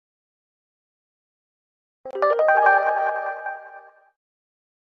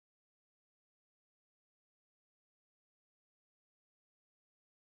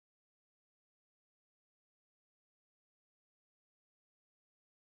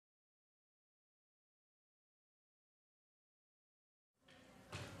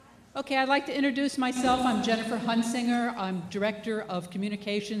Okay, I'd like to introduce myself. I'm Jennifer Hunsinger. I'm Director of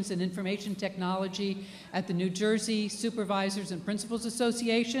Communications and Information Technology at the New Jersey Supervisors and Principals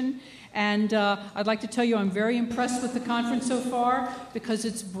Association. And I'd like to tell you I'm very impressed with the conference so far because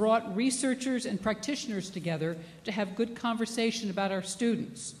it's brought researchers and practitioners together to have good conversation about our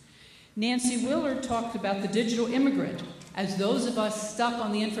students. Nancy Willard talked about the digital immigrant as those of us stuck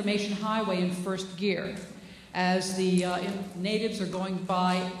on the information highway in first gear, as the natives are going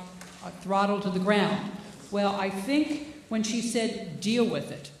by throttle to the ground. Well, I think when she said deal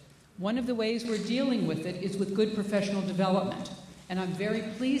with it, one of the ways we're dealing with it is with good professional development. And I'm very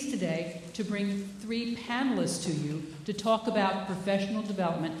pleased today to bring 3 panelists to you to talk about professional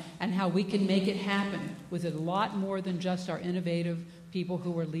development and how we can make it happen with a lot more than just our innovative people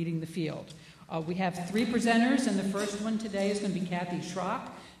who are leading the field. We have 3 presenters, and the first one today is going to be Kathy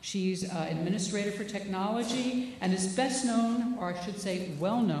Schrock. She's Administrator for Technology and is best known, or I should say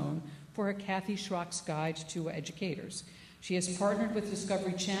well known, for her Kathy Schrock's Guide to Educators. She has partnered with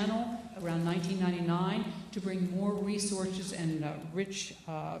Discovery Channel around 1999 to bring more resources and rich,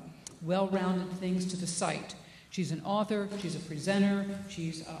 well-rounded things to the site. She's an author, she's a presenter,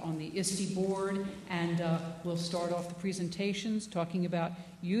 she's on the ISTE board, and we'll start off the presentations talking about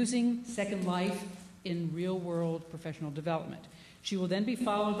using Second Life in real-world professional development. She will then be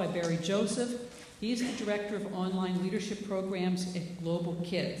followed by Barry Joseph. He's the Director of Online Leadership Programs at Global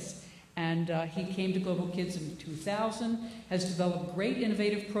Kids. And he came to Global Kids in 2000, has developed great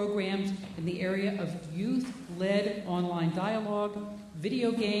innovative programs in the area of youth-led online dialogue,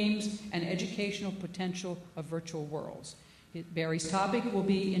 video games, and educational potential of virtual worlds. Barry's topic will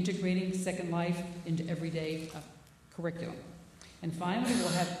be integrating Second Life into everyday curriculum. And finally, we'll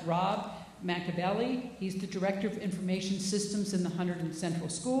have Rob Mancabelli. He's the Director of Information Systems in the Hunterdon Central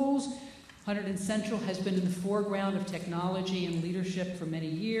Schools. Hunterdon Central has been in the foreground of technology and leadership for many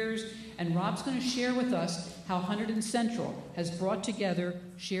years, and Rob's going to share with us how Hunterdon Central has brought together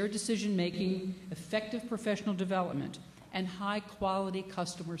shared decision-making, effective professional development, and high-quality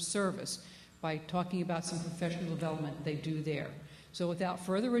customer service by talking about some professional development they do there. So without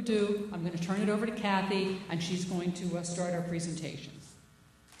further ado, I'm going to turn it over to Kathy, and she's going to start our presentation.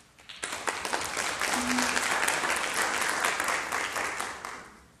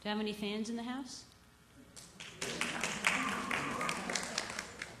 Do you have any fans in the house?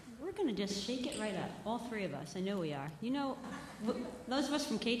 We're going to just shake it right up, all 3 of us. I know we are. You know, those of us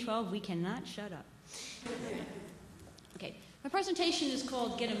from K-12, we cannot shut up. Okay, my presentation is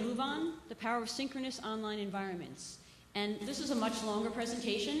called Get a Move On, the Power of Synchronous Online Environments. And this is a much longer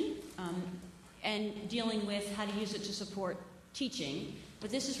presentation and dealing with how to use it to support teaching,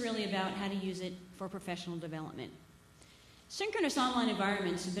 but this is really about how to use it for professional development. Synchronous online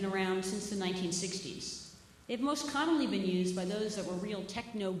environments have been around since the 1960s. They've most commonly been used by those that were real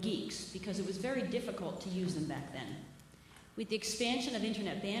techno geeks because it was very difficult to use them back then. With the expansion of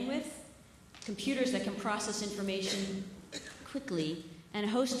internet bandwidth, computers that can process information quickly, and a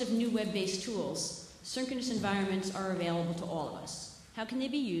host of new web-based tools, synchronous environments are available to all of us. How can they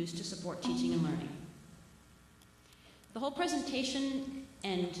be used to support teaching and learning? The whole presentation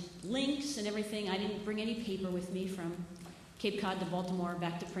and links and everything, I didn't bring any paper with me from Cape Cod to Baltimore,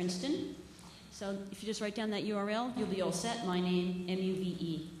 back to Princeton. So if you just write down that URL, you'll be all set. My name,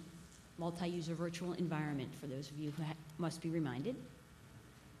 MUVE, multi-user virtual environment, for those of you who must be reminded.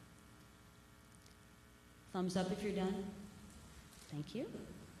 Thumbs up if you're done. Thank you.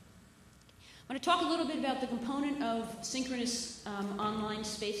 I'm going to talk a little bit about the component of synchronous online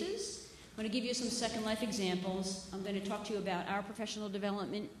spaces. I'm going to give you some Second Life examples. I'm going to talk to you about our professional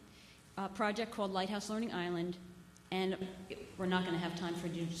development project called Lighthouse Learning Island. And we're not going to have time for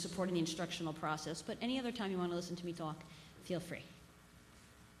you supporting the instructional process, but any other time you want to listen to me talk, feel free.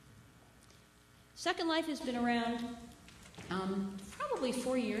 Second Life has been around probably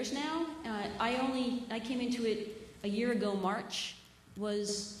 4 years now. I came into it a year ago, March,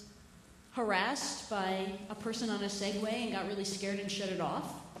 was harassed by a person on a Segway and got really scared and shut it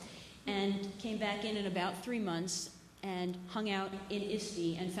off, and came back in about 3 months and hung out in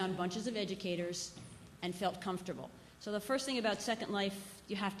ISTE and found bunches of educators and felt comfortable. So the first thing about Second Life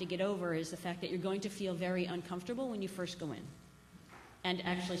you have to get over is the fact that you're going to feel very uncomfortable when you first go in, and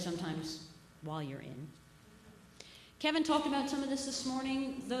actually sometimes while you're in. Kevin talked about some of this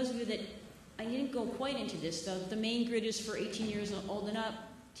morning. Those of you that, I didn't go quite into this, though, the main grid is for 18 years old and up.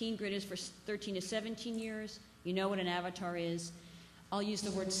 Teen Grid is for 13 to 17 years. You know what an avatar is. I'll use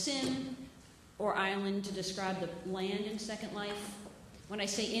the word sim or island to describe the land in Second Life. When I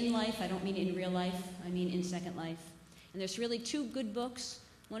say in life, I don't mean in real life. I mean in Second Life. And there's really two good books.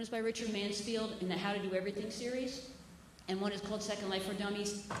 One is by Richard Mansfield in the How to Do Everything series, and one is called Second Life for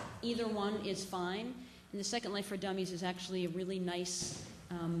Dummies. Either one is fine. And the Second Life for Dummies is actually a really nice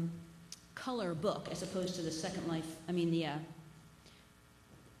color book as opposed to the Second Life,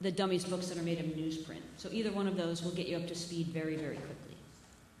 the Dummies books that are made of newsprint. So either one of those will get you up to speed very, very quickly.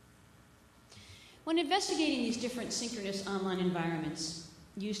 When investigating these different synchronous online environments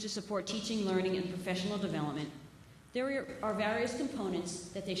used to support teaching, learning, and professional development, there are various components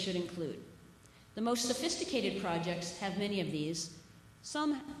that they should include. The most sophisticated projects have many of these.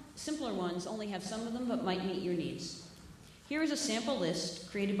 Some simpler ones only have some of them, but might meet your needs. Here is a sample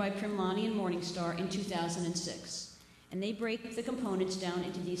list created by Primlani and Morningstar in 2006, and they break the components down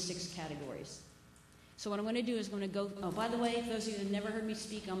into these 6 categories. So what I'm going to do is I'm going to go, by the way, for those of you who have never heard me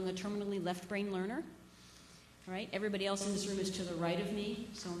speak, I'm the terminally left brain learner. All right, everybody else in this room is to the right of me,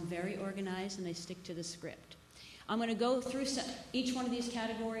 so I'm very organized and I stick to the script. I'm going to go through each one of these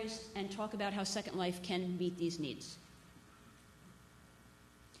categories and talk about how Second Life can meet these needs.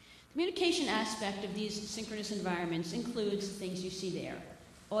 The communication aspect of these synchronous environments includes the things you see there: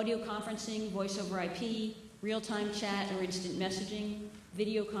 audio conferencing, voice over IP, real-time chat or instant messaging,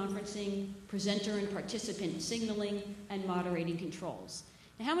 video conferencing, presenter and participant signaling, and moderating controls.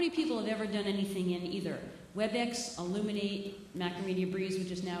 Now, how many people have ever done anything in either WebEx, Illuminate, Macromedia Breeze,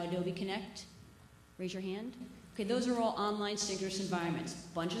 which is now Adobe Connect? Raise your hand. Okay, those are all online synchronous environments.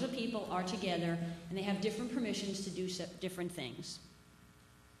 Bunches of people are together, and they have different permissions to do different things.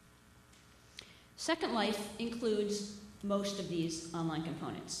 Second Life includes most of these online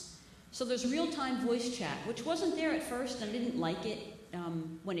components. So there's real-time voice chat, which wasn't there at first, and I didn't like it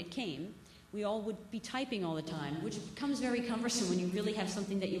when it came. We all would be typing all the time, which becomes very cumbersome when you really have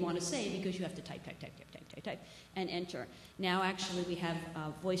something that you want to say because you have to type, and enter. Now, actually, we have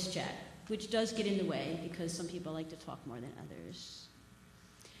voice chat, which does get in the way because some people like to talk more than others.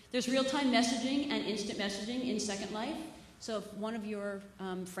 There's real-time messaging and instant messaging in Second Life. So if one of your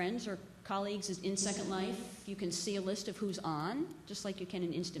friends or colleagues is in Second Life, you can see a list of who's on, just like you can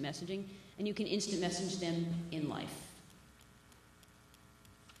in instant messaging, and you can instant message them in life.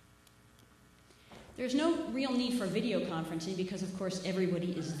 There's no real need for video conferencing because, of course,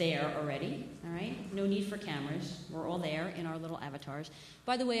 everybody is there already, all right? No need for cameras. We're all there in our little avatars.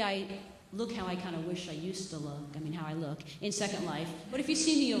 By the way, I look how I kind of wish I used to look, how I look in Second Life. But if you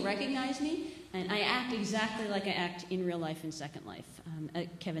see me, you'll recognize me, and I act exactly like I act in real life in Second Life.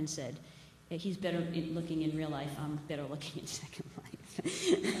 Kevin said he's better looking in real life. I'm better looking in Second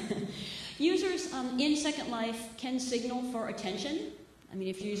Life. Users in Second Life can signal for attention.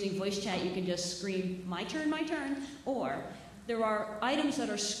 If you're using voice chat, you can just scream, my turn, or there are items that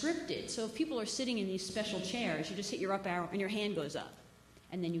are scripted. So if people are sitting in these special chairs, you just hit your up arrow and your hand goes up,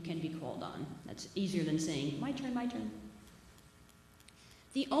 and then you can be called on. That's easier than saying, my turn.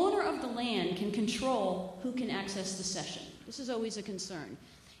 The owner of the LAN can control who can access the session. This is always a concern.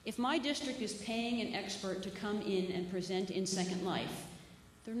 If my district is paying an expert to come in and present in Second Life,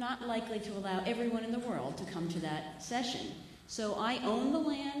 they're not likely to allow everyone in the world to come to that session. So I own the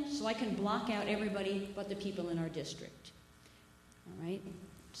LAN, so I can block out everybody but the people in our district. All right?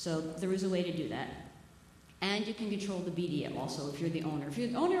 So there is a way to do that. And you can control the BDM also if you're the owner. If you're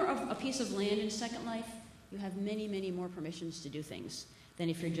the owner of a piece of land in Second Life, you have many, many more permissions to do things than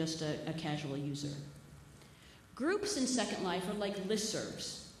if you're just a casual user. Groups in Second Life are like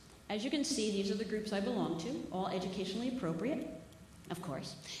listservs. As you can see, these are the groups I belong to, all educationally appropriate. Of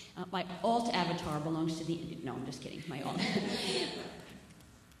course. My alt avatar belongs to the... No, I'm just kidding. My alt.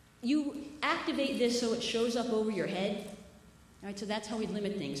 You activate this so it shows up over your head. All right, so that's how we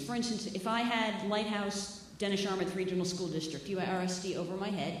limit things. For instance, if I had Lighthouse Dennis Yarmouth Regional School District, URSD, over my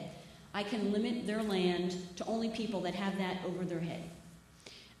head, I can limit their land to only people that have that over their head.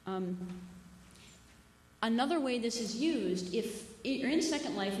 Another way this is used, if you're in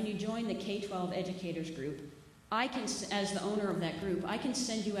Second Life and you join the K-12 educators group, I can, as the owner of that group, I can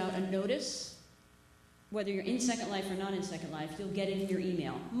send you out a notice, whether you're in Second Life or not in Second Life, you'll get it in your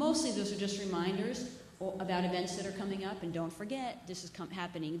email. Mostly those are just reminders about events that are coming up, and don't forget, this is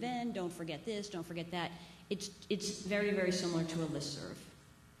happening then, don't forget this, don't forget that. It's very, very similar to a listserv.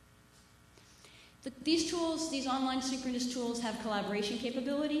 These tools, these online synchronous tools, have collaboration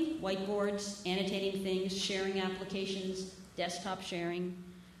capability, whiteboards, annotating things, sharing applications, desktop sharing,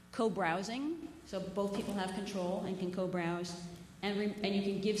 co-browsing, so both people have control and can co-browse, and you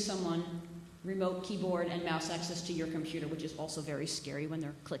can give someone remote keyboard and mouse access to your computer, which is also very scary when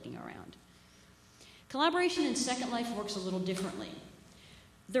they're clicking around. Collaboration in Second Life works a little differently.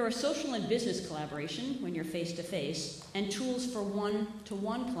 There are social and business collaboration when you're face-to-face, and tools for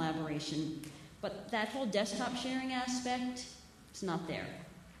one-to-one collaboration, but that whole desktop sharing aspect is not there.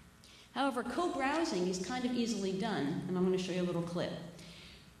 However, co-browsing is kind of easily done, and I'm going to show you a little clip.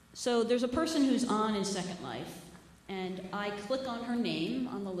 So there's a person who's on in Second Life, and I click on her name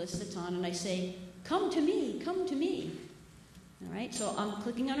on the list that's on, and I say, come to me, come to me. All right, so I'm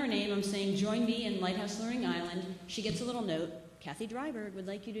clicking on her name, I'm saying, join me in Lighthouse Learning Island. She gets a little note, Kathy Dryberg would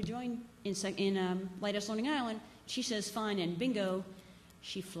like you to join in Lighthouse Learning Island. She says, fine, and bingo,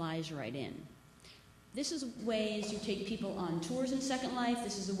 she flies right in. This is ways you take people on tours in Second Life.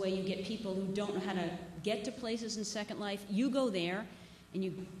 This is a way you get people who don't know how to get to places in Second Life. You go there, and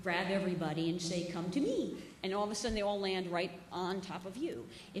you grab everybody and say, come to me. And all of a sudden, they all land right on top of you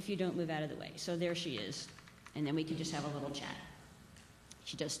if you don't move out of the way. So there she is. And then we can just have a little chat.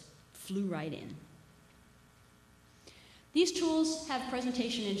 She just flew right in. These tools have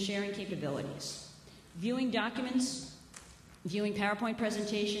presentation and sharing capabilities. Viewing documents, viewing PowerPoint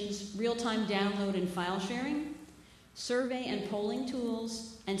presentations, real-time download and file sharing, survey and polling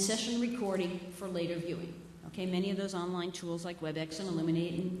tools, and session recording for later viewing. Okay, many of those online tools like WebEx and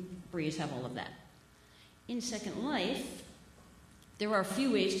Illuminate and Breeze have all of that. In Second Life, there are a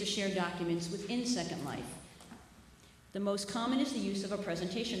few ways to share documents within Second Life. The most common is the use of a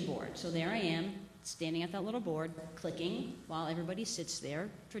presentation board. So there I am, standing at that little board, clicking while everybody sits there,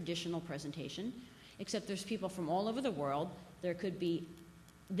 traditional presentation, except there's people from all over the world. There could be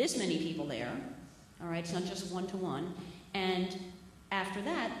this many people there, all right, it's not just one-to-one, and after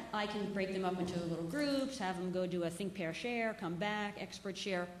that, I can break them up into little groups, have them go do a think, pair, share, come back, expert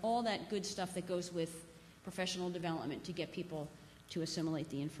share, all that good stuff that goes with professional development to get people to assimilate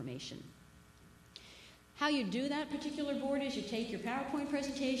the information. How you do that particular board is you take your PowerPoint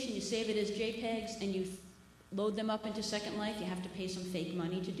presentation, you save it as JPEGs, and you load them up into Second Life. You have to pay some fake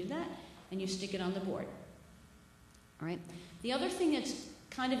money to do that, and you stick it on the board. All right? The other thing that's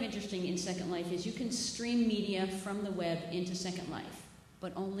kind of interesting in Second Life is you can stream media from the web into Second Life,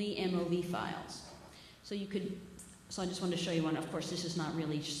 but only MOV files. So you could, so I just wanted to show you one. Of course, this is not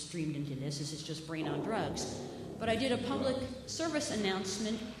really streamed into this. This is just brain on drugs. But I did a public service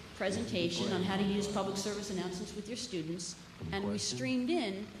announcement presentation on how to use public service announcements with your students, and we streamed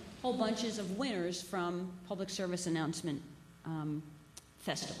in whole bunches of winners from public service announcement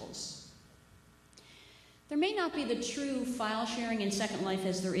festivals. There may not be the true file sharing in Second Life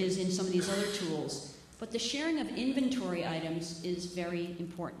as there is in some of these other tools, but the sharing of inventory items is very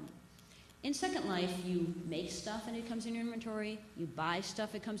important. In Second Life, you make stuff and it comes in your inventory, you buy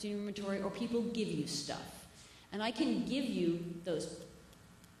stuff, it comes in your inventory, or people give you stuff. And I can give you those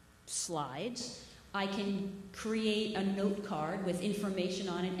slides. I can create a note card with information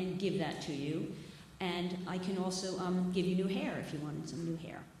on it and give that to you. And I can also give you new hair if you wanted some new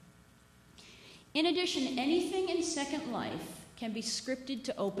hair. In addition, anything in Second Life can be scripted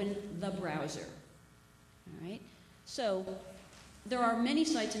to open the browser. All right? So there are many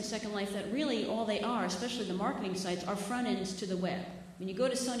sites in Second Life that really all they are, especially the marketing sites, are front ends to the web. When you go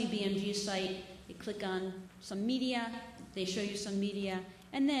to Sony BMG's site, you click on some media, they show you some media,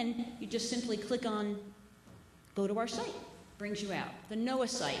 and then you just simply click on go to our site. Brings you out. The NOAA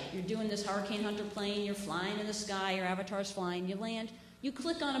site, you're doing this hurricane hunter plane, you're flying in the sky, your avatar's flying, you land, you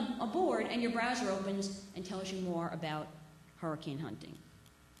click on a board and your browser opens and tells you more about hurricane hunting.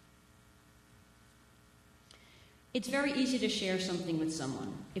 It's very easy to share something with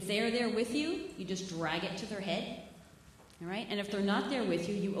someone. If they are there with you, you just drag it to their head, all right? And if they're not there with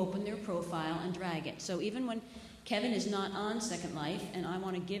you, you open their profile and drag it. So even when Kevin is not on Second Life and I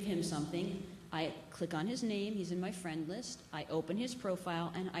want to give him something, I click on his name, he's in my friend list, I open his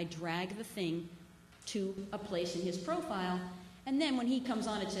profile, and I drag the thing to a place in his profile, and then when he comes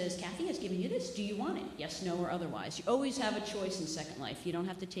on it says, Kathy has given you this, do you want it? Yes, no, or otherwise. You always have a choice in Second Life. You don't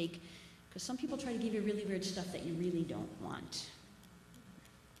have to take, because some people try to give you really weird stuff that you really don't want.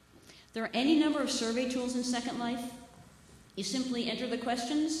 There are any number of survey tools in Second Life. You simply enter the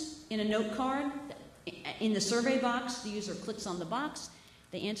questions in a note card. In the survey box, the user clicks on the box,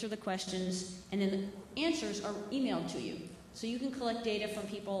 they answer the questions, and then the answers are emailed to you. So you can collect data from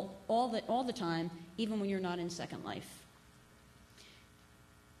people all the time, even when you're not in Second Life.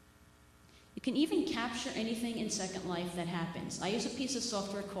 You can even capture anything in Second Life that happens. I use a piece of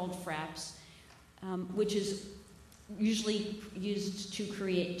software called Fraps, which is usually used to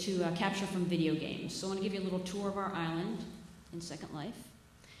capture from video games. So I want to give you a little tour of our island in Second Life.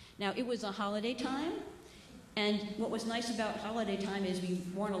 Now, it was a holiday time, And what was nice about holiday time is we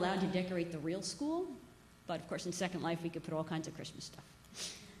weren't allowed to decorate the real school, but of course in Second Life we could put all kinds of Christmas stuff.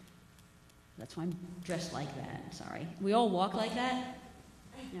 That's why I'm dressed like that, sorry. We all walk like that?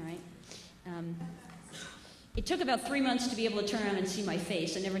 All right. It took about 3 months to be able to turn around and see my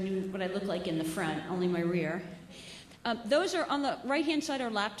face. I never knew what I looked like in the front, only my rear. Those are on the right-hand side are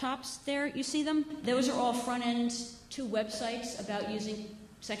laptops there. You see them? Those are all front ends to websites about using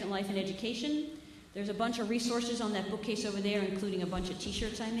Second Life in education. There's a bunch of resources on that bookcase over there, including a bunch of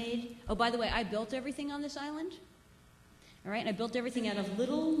T-shirts I made. Oh, by the way, I built everything on this island. All right, and I built everything out of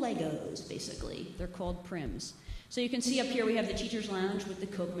little Legos, basically. They're called Prims. So you can see up here we have the teacher's lounge with the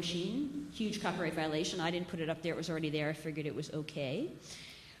Coke machine. Huge copyright violation. I didn't put it up there. It was already there. I figured it was okay.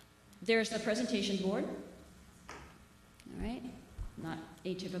 There's the presentation board. All right, not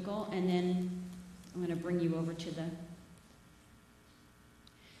atypical. And then I'm going to bring you over to the...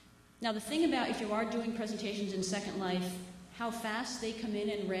 Now, the thing about if you are doing presentations in Second Life, how fast they come in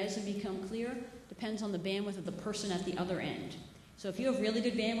and res and become clear depends on the bandwidth of the person at the other end. So if you have really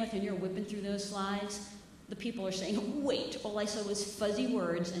good bandwidth and you're whipping through those slides, the people are saying, wait, all I saw was fuzzy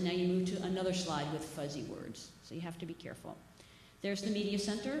words, and now you move to another slide with fuzzy words. So you have to be careful. There's the media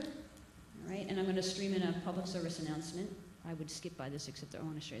center, all right, and I'm going to stream in a public service announcement. I would skip by this, except I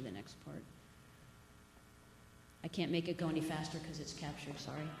want to show you the next part. I can't make it go any faster because it's captured,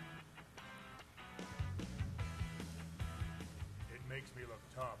 sorry. It makes me look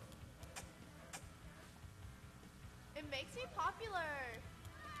tough. It makes me popular.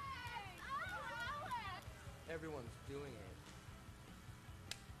 Everyone's doing it.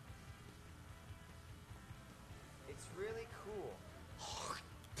 It's really cool.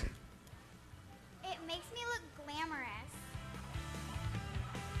 It makes me look glamorous.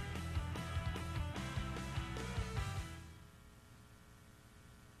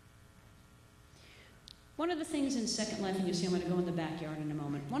 One of the things in Second Life, and you'll see I'm going to go in the backyard in a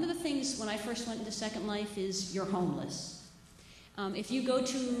moment. One of the things when I first went into Second Life is you're homeless. If you go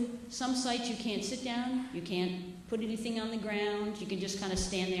to some sites, you can't sit down, you can't put anything on the ground, you can just kind of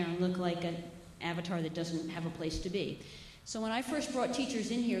stand there and look like an avatar that doesn't have a place to be. So when I first brought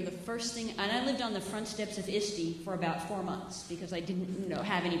teachers in here, the first thing, and I lived on the front steps of ISTE for about 4 months because I didn't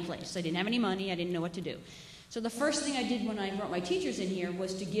have any place. I didn't have any money, I didn't know what to do. So the first thing I did when I brought my teachers in here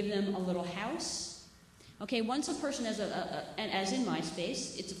was to give them a little house. Okay, once a person has and as in my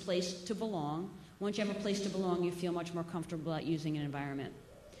space, it's a place to belong. Once you have a place to belong, you feel much more comfortable at using an environment.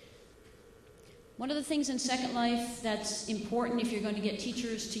 One of the things in Second Life that's important if you're going to get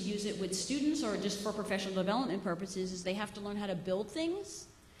teachers to use it with students or just for professional development purposes is they have to learn how to build things.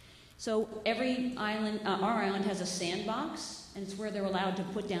 So every island, our island has a sandbox, and it's where they're allowed to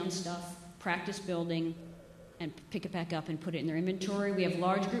put down stuff, practice building, and pick it back up and put it in their inventory. We have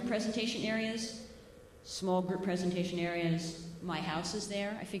large group presentation areas, small group presentation areas. My house is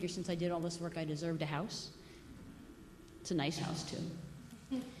there. I figure since I did all this work, I deserved a house. It's a nice house,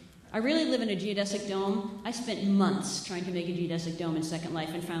 too. I really live in a geodesic dome. I spent months trying to make a geodesic dome in Second Life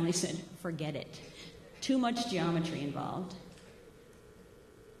and finally said, forget it. Too much geometry involved.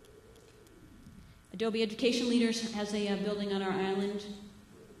 Adobe Education Leaders has a building on our island.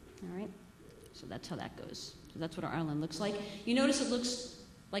 All right, so that's how that goes. So that's what our island looks like. You notice it looks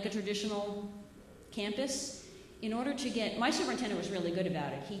like a traditional campus. In order to get, my superintendent was really good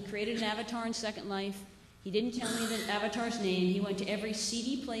about it. He created an avatar in Second Life. He didn't tell me the avatar's name. He went to every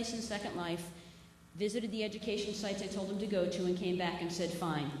seedy place in Second Life, visited the education sites I told him to go to, and came back and said,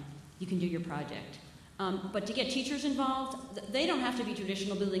 fine, you can do your project. But to get teachers involved, they don't have to be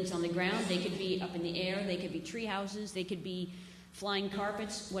traditional buildings on the ground. They could be up in the air. They could be tree houses. They could be flying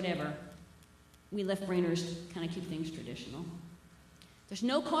carpets, whatever. We left-brainers kind of keep things traditional. There's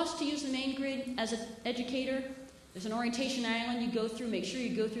no cost to use the main grid as an educator. There's an orientation island you go through. Make sure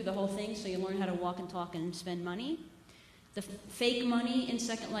you go through the whole thing so you learn how to walk and talk and spend money. The fake money in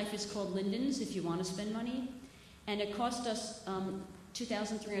Second Life is called Lindens if you want to spend money. And it cost us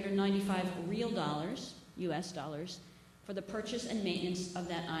 $2,395 real dollars, US dollars, for the purchase and maintenance of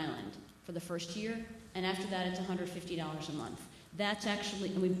that island for the first year. And after that, it's $150 a month. That's actually,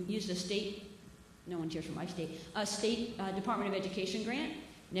 and we used a state, no one's here from my state, a state Department of Education grant.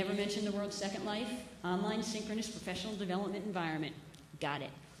 Never mentioned the word Second Life. Online synchronous professional development environment. Got it.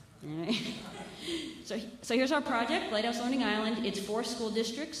 All right. So here's our project, Lighthouse Learning Island. It's 4 school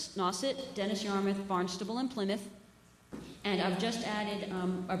districts, Nauset, Dennis, Yarmouth, Barnstable, and Plymouth. And I've just added,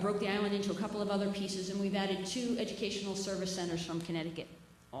 I broke the island into a couple of other pieces, and we've added 2 educational service centers from Connecticut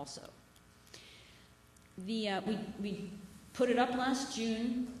also. We put it up last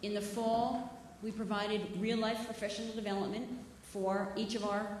June. In the fall, we provided real-life professional development for each of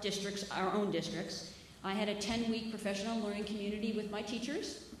our districts, our own districts. I had a 10-week professional learning community with my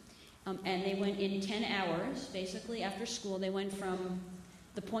teachers, and they went in 10 hours, basically, after school. They went from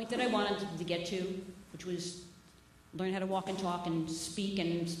the point that I wanted them to get to, which was learn how to walk and talk and speak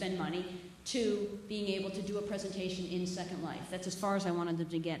and spend money, to being able to do a presentation in Second Life. That's as far as I wanted them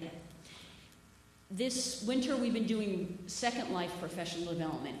to get. This winter, we've been doing Second Life professional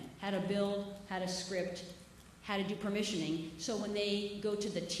development, how to build, how to script, how to do permissioning. So when they go to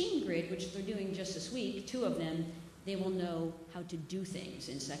the team grid, which they're doing just this week, 2 of them, they will know how to do things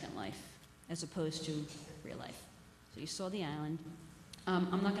in Second Life as opposed to real life. So you saw the island.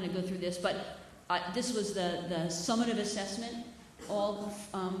 I'm not going to go through this, but this was the summative assessment. All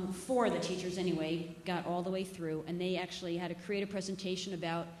 4 of the teachers, anyway, got all the way through, and they actually had to create a presentation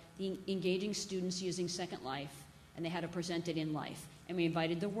about the engaging students using Second Life, and they had to present it in life. And we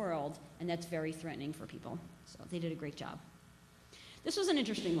invited the world, and that's very threatening for people. So they did a great job. This was an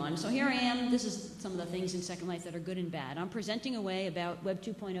interesting one. So here I am. This is some of the things in Second Life that are good and bad. I'm presenting away about Web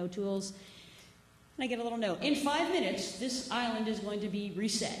 2.0 tools, and I get a little note. In 5 minutes, this island is going to be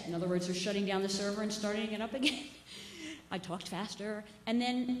reset. In other words, they're shutting down the server and starting it up again. I talked faster. And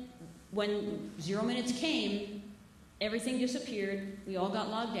then when 0 minutes came, everything disappeared. We all got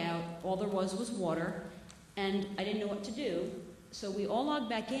logged out. All there was water. And I didn't know what to do. So we all logged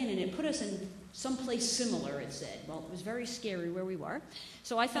back in, and it put us in someplace similar, it said. Well, it was very scary where we were.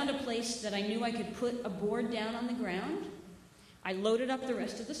 So I found a place that I knew I could put a board down on the ground. I loaded up the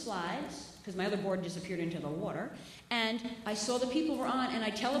rest of the slides, because my other board disappeared into the water. And I saw the people were on, and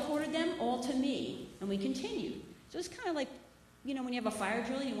I teleported them all to me. And we continued. So it's kind of like, you know, when you have a fire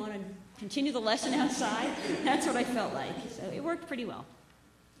drill, you want to continue the lesson outside. That's what I felt like. So it worked pretty well.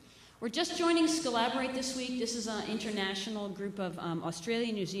 We're just joining Scolaborate this week. This is an international group of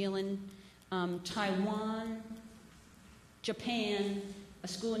Australia, New Zealand, Taiwan, Japan, a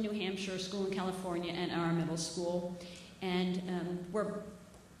school in New Hampshire, a school in California, and our middle school. And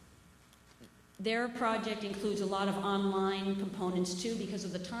their project includes a lot of online components, too, because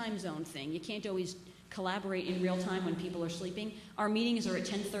of the time zone thing. You can't always collaborate in real time when people are sleeping. Our meetings are at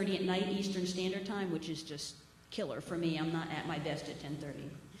 10:30 at night Eastern Standard Time, which is just killer for me. I'm not at my best at 10:30.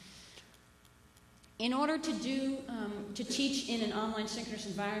 In order to teach in an online synchronous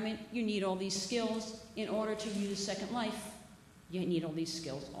environment, you need all these skills. In order to use Second Life, you need all these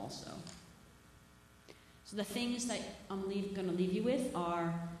skills also. So the things that I'm going to leave you with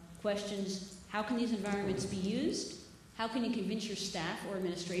are questions: how can these environments be used? How can you convince your staff or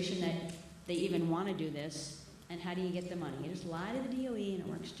administration that they even want to do this? And how do you get the money? You just lie to the DOE and it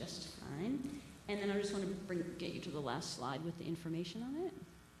works just fine. And then I just want to get you to the last slide with the information on it.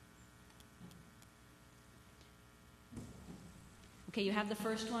 Okay, you have the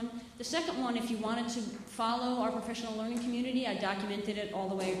first one. The second one, if you wanted to follow our professional learning community, I documented it all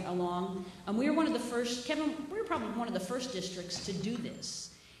the way along. We were one of the first, Kevin, we were probably one of the first districts to do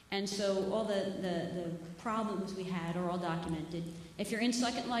this. And so all the problems we had are all documented. If you're in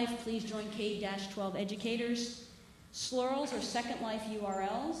Second Life, please join K-12 educators. Slurls are Second Life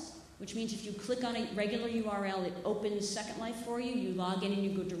URLs, which means if you click on a regular URL, it opens Second Life for you. You log in and you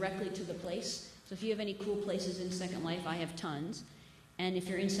go directly to the place. So if you have any cool places in Second Life, I have tons. And if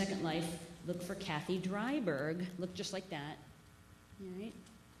you're in Second Life, look for Kathy Dryberg. Look just like that. All right?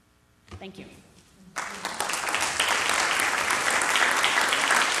 Thank you.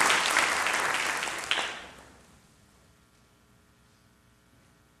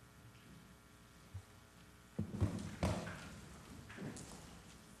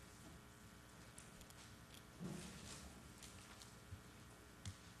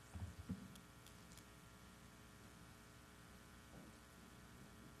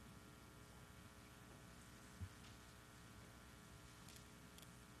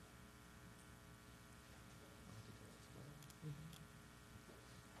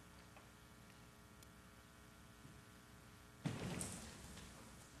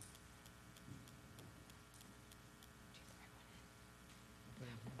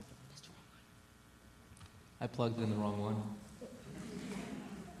 I plugged in the wrong one.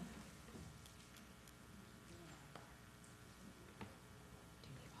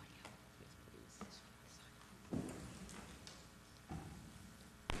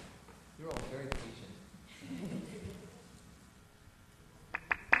 You're all very patient.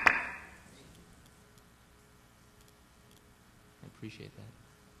 I appreciate that.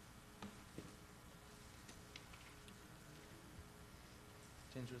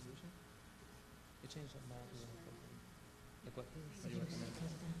 Change resolution? You changed the map. Like what? What do you recommend?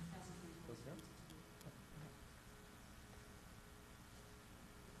 Close it up?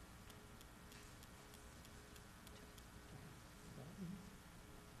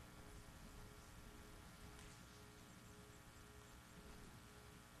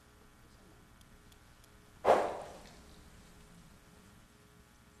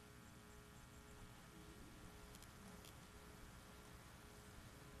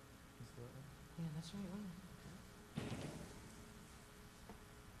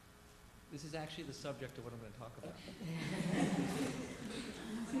 This is actually the subject of what I'm going to talk about.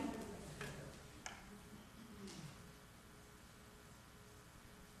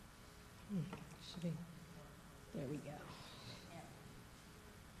 There we go.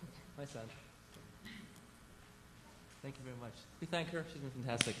 My son. Thank you very much. We thank her. She's been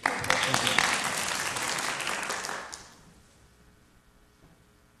fantastic. Thank you.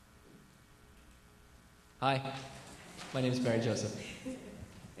 Hi, my name is Barry Joseph.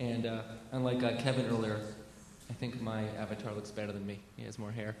 And unlike Kevin earlier, I think my avatar looks better than me. He has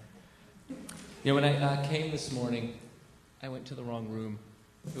more hair. You know, when I came this morning, I went to the wrong room.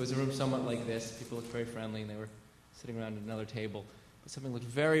 It was a room somewhat like this. People looked very friendly, and they were sitting around at another table. But something looked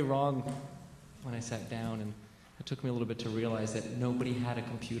very wrong when I sat down, and it took me a little bit to realize that nobody had a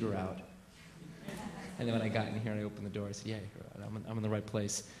computer out. And then when I got in here and I opened the door, I said, yeah, I'm in the right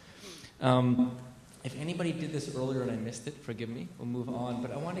place. If anybody did this earlier and I missed it, forgive me, we'll move on.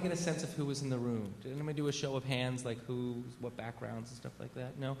 But I want to get a sense of who was in the room. Did anybody do a show of hands, like who, what backgrounds and stuff like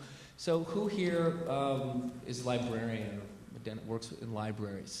that? No? So who here is a librarian or works in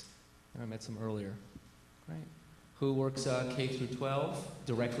libraries? And I met some earlier. Great. Who works K through 12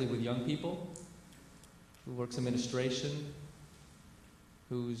 directly with young people? Who works administration?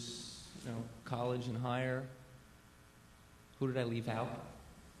 Who's college and higher? Who did I leave out?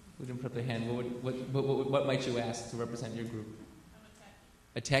 Who didn't put up their hand? What might you ask to represent your group? I'm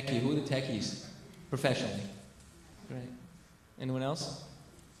a techie. A techie. Who are the techies? Professionally. Great. Anyone else?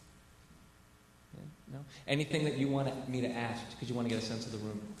 Yeah? No? Anything that you want me to ask because you want to get a sense of the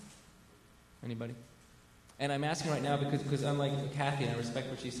room? Anybody? And I'm asking right now because unlike Kathy, and I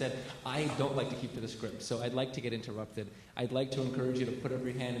respect what she said, I don't like to keep to the script, so I'd like to get interrupted. I'd like to encourage you to put up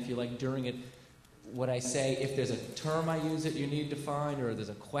your hand if you like during it what I say. If there's a term I use that you need to find, or there's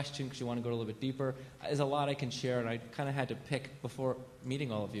a question because you want to go a little bit deeper, there's a lot I can share, and I kind of had to pick before meeting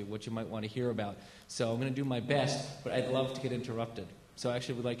all of you what you might want to hear about. So I'm going to do my best, but I'd love to get interrupted. So I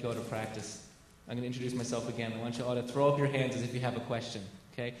actually would like you all to practice. I'm going to introduce myself again. I want you all to throw up your hands as if you have a question.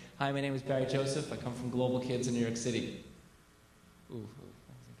 Okay? Hi, my name is Barry Joseph. I come from Global Kids in New York City. Ooh, that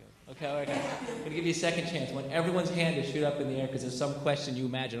wasn't good. Okay. I'm going to give you a second chance. I want everyone's hand to shoot up in the air because there's some question you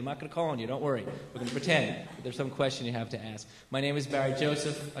imagine. I'm not going to call on you. Don't worry. We're going to pretend that there's some question you have to ask. My name is Barry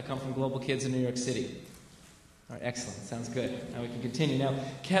Joseph. I come from Global Kids in New York City. All right, excellent. Sounds good. Now we can continue. Now,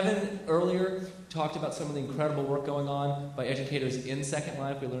 Kevin earlier talked about some of the incredible work going on by educators in Second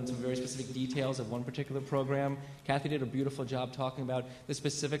Life. We learned some very specific details of one particular program. Kathy did a beautiful job talking about the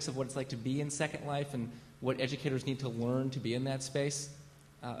specifics of what it's like to be in Second Life and what educators need to learn to be in that space.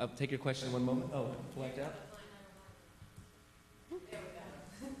 I'll take your question in one moment. Oh, blacked out?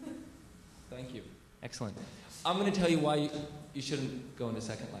 Thank you. Excellent. I'm going to tell you why you shouldn't go into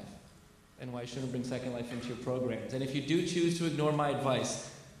Second Life and why you shouldn't bring Second Life into your programs. And if you do choose to ignore my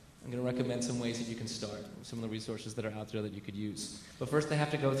advice, I'm going to recommend some ways that you can start, some of the resources that are out there that you could use. But first I have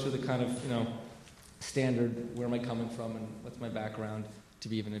to go through the kind of, standard, where am I coming from and what's my background to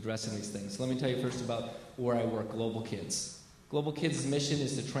be even addressing these things. So let me tell you first about where I work, Global Kids. Global Kids' mission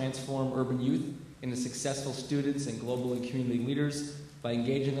is to transform urban youth into successful students and global and community leaders by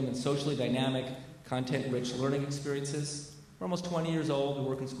engaging them in socially dynamic, content-rich learning experiences. We're almost 20 years old. We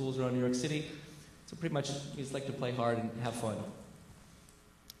work in schools around New York City. So pretty much we just like to play hard and have fun.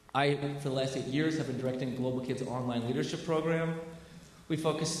 I, for the last 8 years, have been directing Global Kids' online leadership program. We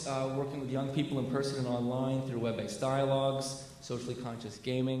focus working with young people in person and online through web-based dialogues, socially conscious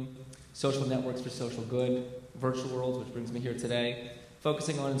gaming, social networks for social good, virtual worlds, which brings me here today,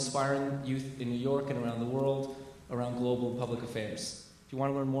 focusing on inspiring youth in New York and around the world around global and public affairs. If you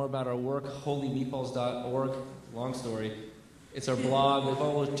want to learn more about our work, holymeatballs.org, long story. It's our blog. We have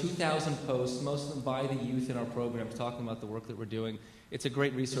over 2,000 posts, most of them by the youth in our programs, talking about the work that we're doing. It's a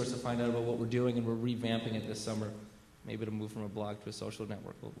great resource to find out about what we're doing, and we're revamping it this summer. Maybe it'll move from a blog to a social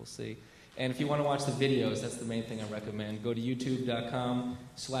network. We'll see. And if you want to watch the videos, that's the main thing I recommend. Go to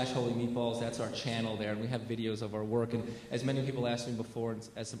youtube.com/holymeatballs. That's our channel there, and we have videos of our work. And as many people asked me before, and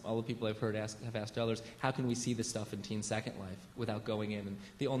as some other people I've heard have asked others, how can we see this stuff in Teen Second Life without going in? And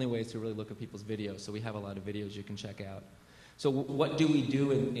the only way is to really look at people's videos. So we have a lot of videos you can check out. So what do we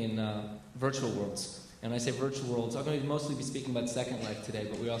do in virtual worlds? And when I say virtual worlds, I'm going to mostly be speaking about Second Life today,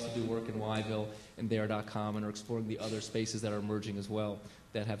 but we also do work in Yville and there.com and are exploring the other spaces that are emerging as well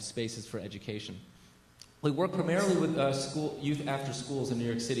that have spaces for education. We work primarily with youth after schools in New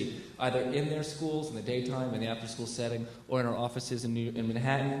York City, either in their schools in the daytime, in the after-school setting, or in our offices in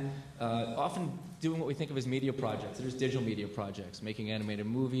Manhattan, often doing what we think of as media projects. There's digital media projects, making animated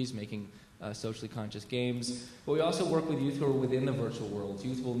movies, making socially conscious games. But we also work with youth who are within the virtual world,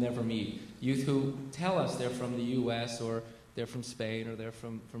 youth we'll never meet, youth who tell us they're from the U.S. or they're from Spain or they're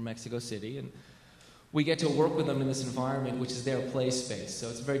from Mexico City. And we get to work with them in this environment, which is their play space. So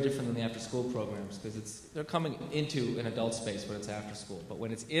it's very different than the after-school programs because they're coming into an adult space when it's after school. But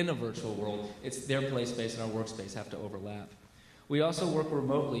when it's in a virtual world, it's their play space and our workspace have to overlap. We also work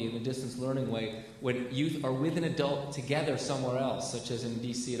remotely in a distance learning way when youth are with an adult together somewhere else, such as in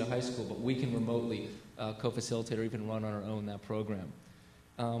DC at a high school, but we can remotely co-facilitate or even run on our own that program.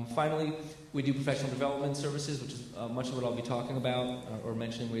 Finally, we do professional development services, which is much of what I'll be talking about or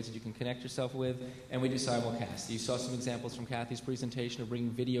mentioning ways that you can connect yourself with. And we do simulcast. You saw some examples from Kathy's presentation of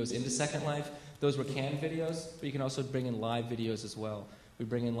bringing videos into Second Life. Those were canned videos, but you can also bring in live videos as well. We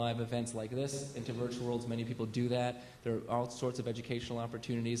bring in live events like this into virtual worlds. Many people do that. There are all sorts of educational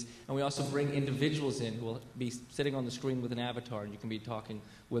opportunities. And we also bring individuals in who will be sitting on the screen with an avatar, and you can be talking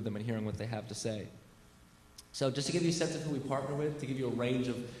with them and hearing what they have to say. So just to give you a sense of who we partner with, to give you a range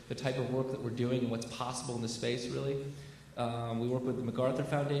of the type of work that we're doing and what's possible in this space, really. We work with the MacArthur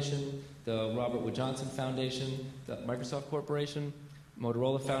Foundation, the Robert Wood Johnson Foundation, the Microsoft Corporation,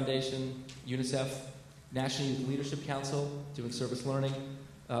 Motorola Foundation, UNICEF, National Youth Leadership Council, doing service learning,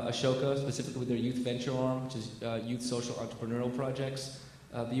 Ashoka, specifically with their youth venture arm, which is youth social entrepreneurial projects,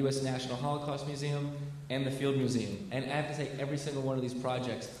 the U.S. National Holocaust Museum, and the Field Museum. And I have to say, every single one of these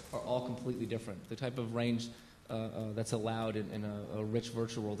projects are all completely different. The type of range that's allowed in a rich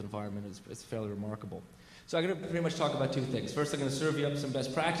virtual world environment is fairly remarkable. So I'm going to pretty much talk about two things. First, I'm going to serve you up some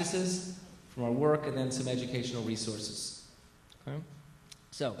best practices from our work, and then some educational resources. Okay?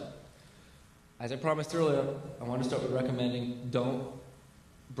 So, as I promised earlier, I want to start with recommending don't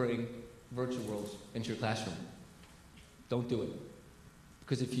bring virtual worlds into your classroom. Don't do it.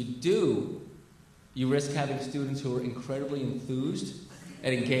 Because if you do, you risk having students who are incredibly enthused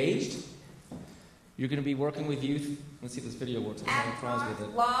and engaged. You're going to be working with youth. Let's see if this video works.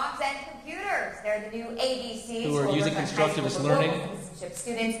 Atoms, logs, and computers. They're the new ABCs. Who are using constructivist learning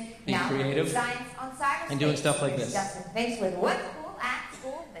students and creative science on cyberspace. And doing stuff like this. Justin thinks with what's cool at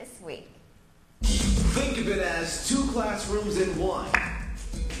school this week. Think of it as two classrooms in one.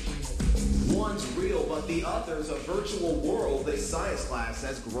 One's real, but the other's a virtual world this science class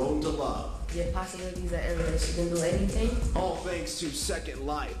has grown to love. The possibilities are endless. You can do anything. All thanks to Second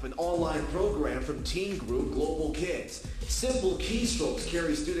Life, an online program from teen group Global Kids. Simple keystrokes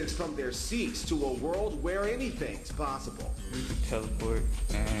carry students from their seats to a world where anything's possible. You can teleport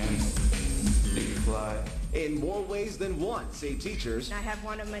and you can fly. In more ways than one, say teachers. I have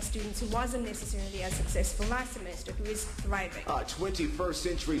one of my students who wasn't necessarily as successful last semester, who is thriving. A 21st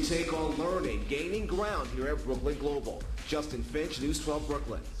century take on learning, gaining ground here at Brooklyn Global. Justin Finch, News 12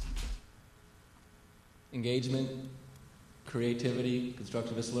 Brooklyn. Engagement, creativity,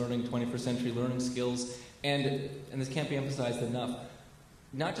 constructivist learning, 21st century learning skills, and this can't be emphasized enough,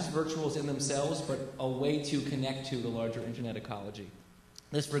 not just virtuals in themselves, but a way to connect to the larger internet ecology.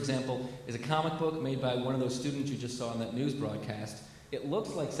 This, for example, is a comic book made by one of those students you just saw in that news broadcast. It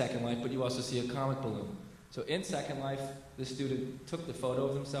looks like Second Life, but you also see a comic balloon. So in Second Life, the student took the photo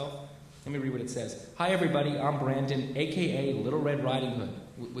of himself. Let me read what it says. Hi, everybody. I'm Brandon, a.k.a. Little Red Riding Hood,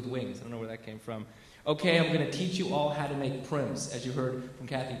 with wings. I don't know where that came from. Okay, I'm going to teach you all how to make prims. As you heard from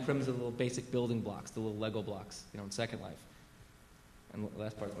Kathy, prims are the little basic building blocks, the little Lego blocks, in Second Life. And the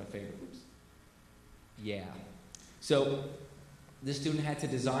last part is my favorite. Yeah. So this student had to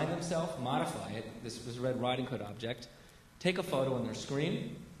design themselves, modify it, this Red Riding Hood object, take a photo on their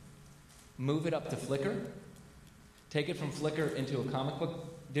screen, move it up to Flickr, take it from Flickr into a comic book,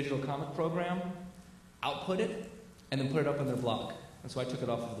 digital comic program, output it, and then put it up on their blog. And so I took it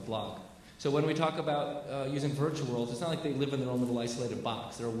off of the blog. So when we talk about using virtual worlds, it's not like they live in their own little isolated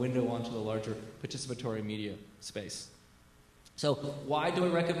box. They're a window onto the larger participatory media space. So why do I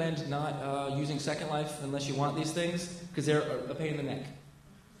recommend not using Second Life unless you want these things? Because they're a pain in the neck.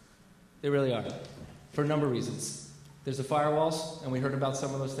 They really are, for a number of reasons. There's the firewalls, and we heard about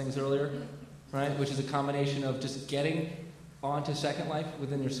some of those things earlier, right? Which is a combination of just getting onto Second Life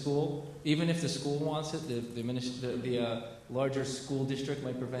within your school. Even if the school wants it, the larger school district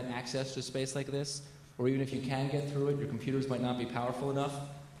might prevent access to a space like this. Or even if you can get through it, your computers might not be powerful enough.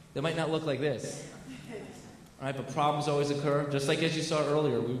 They might not look like this. All right, but problems always occur. Just like as you saw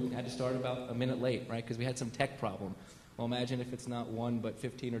earlier, we had to start about a minute late, right? Because we had some tech problem. Well, imagine if it's not one, but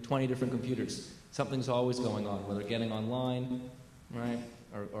 15 or 20 different computers. Something's always going on, whether getting online, right?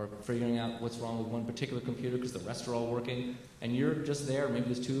 Or figuring out what's wrong with one particular computer because the rest are all working. And you're just there. Maybe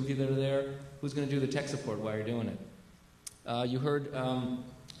there's two of you that are there. Who's going to do the tech support while you're doing it? You heard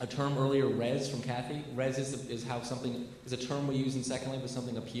a term earlier, res, from Kathy. Res is how something is a term we use in Second Life when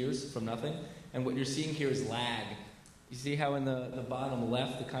something appears from nothing. And what you're seeing here is lag. You see how in the bottom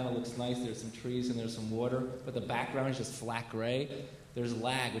left it kind of looks nice, there's some trees and there's some water, but the background is just flat gray? There's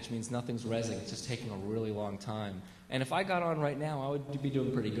lag, which means nothing's rezzing. It's just taking a really long time. And if I got on right now, I would be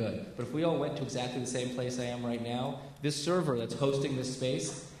doing pretty good. But if we all went to exactly the same place I am right now, this server that's hosting this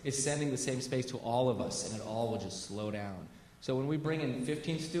space is sending the same space to all of us, and it all will just slow down. So when we bring in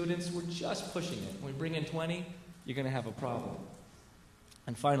 15 students, we're just pushing it. When we bring in 20, you're going to have a problem.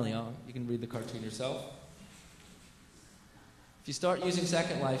 And finally, you can read the cartoon yourself. If you start using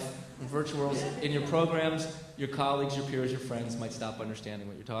Second Life in virtual worlds, in your programs, your colleagues, your peers, your friends might stop understanding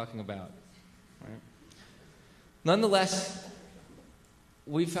what you're talking about. Right? Nonetheless,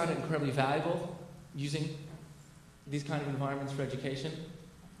 we found it incredibly valuable using these kind of environments for education.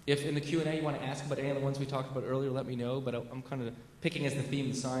 If in the Q&A you want to ask about any of the ones we talked about earlier, let me know, but I'm kind of picking as the theme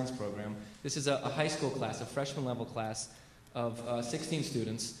the science program. This is a high school class, a freshman level class of 16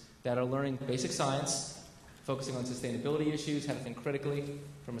 students that are learning basic science, focusing on sustainability issues, how to think critically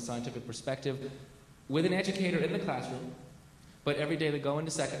from a scientific perspective, with an educator in the classroom. But every day they go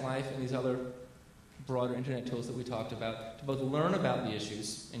into Second Life and these other broader internet tools that we talked about to both learn about the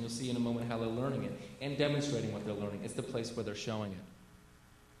issues, and you'll see in a moment how they're learning it, and demonstrating what they're learning. It's the place where they're showing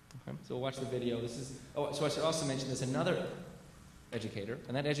it. Okay, so we'll watch the video. So I should also mention there's another educator,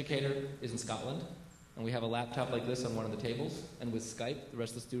 and that educator is in Scotland. And we have a laptop like this on one of the tables, and with Skype, the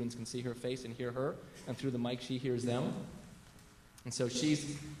rest of the students can see her face and hear her, and through the mic, she hears them. And so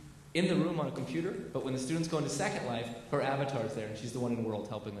she's in the room on a computer, but when the students go into Second Life, her avatar's there, and she's the one in the world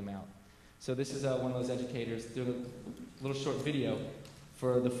helping them out. So this is one of those educators doing a little short video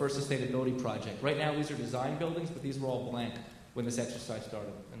for the first sustainability project. Right now, these are design buildings, but these were all blank when this exercise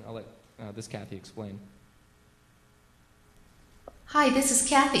started. And I'll let this Kathy explain. Hi, this is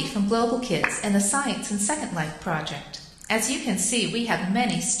Kathy from Global Kids and the Science in Second Life project. As you can see, we have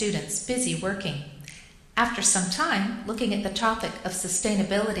many students busy working. After some time looking at the topic of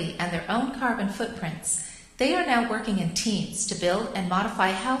sustainability and their own carbon footprints, they are now working in teams to build and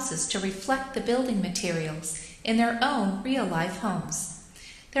modify houses to reflect the building materials in their own real-life homes.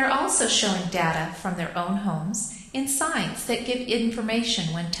 They're also showing data from their own homes in signs that give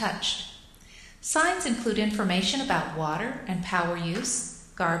information when touched. Signs include information about water and power use,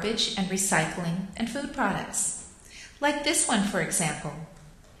 garbage and recycling, and food products. Like this one, for example.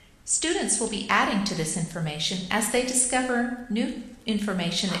 Students will be adding to this information as they discover new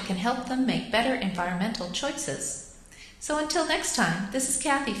information that can help them make better environmental choices. So until next time, this is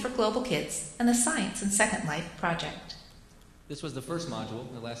Kathy for Global Kids and the Science in Second Life project. This was the first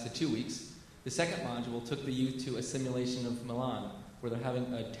module that lasted 2 weeks. The second module took the youth to a simulation of Milan, where they're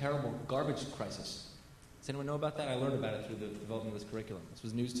having a terrible garbage crisis. Does anyone know about that? I learned about it through the development of this curriculum. This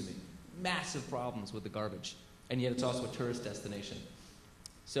was news to me. Massive problems with the garbage, and yet it's also a tourist destination.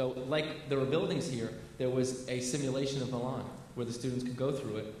 So like there were buildings here, there was a simulation of Milan where the students could go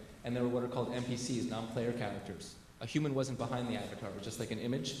through it, and there were what are called NPCs, non-player characters. A human wasn't behind the avatar, it was just like an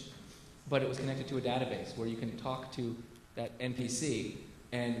image, but it was connected to a database where you can talk to that NPC,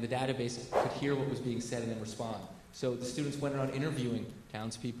 and the database could hear what was being said and then respond. So the students went around interviewing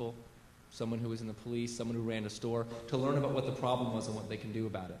townspeople, someone who was in the police, someone who ran a store, to learn about what the problem was and what they can do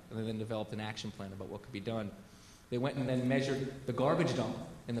about it. And they then developed an action plan about what could be done. They went and then measured the garbage dump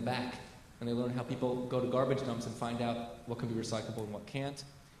in the back. And they learned how people go to garbage dumps and find out what can be recyclable and what can't.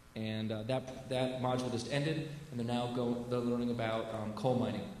 And that module just ended, and they're learning about coal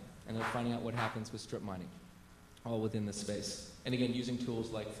mining. And they're finding out what happens with strip mining, all within this space. And again, using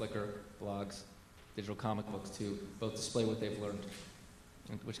tools like Flickr, blogs, digital comic books to both display what they've learned,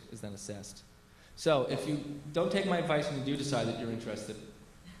 which is then assessed. So if you don't take my advice and you do decide that you're interested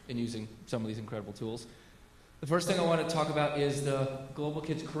in using some of these incredible tools, the first thing I want to talk about is the Global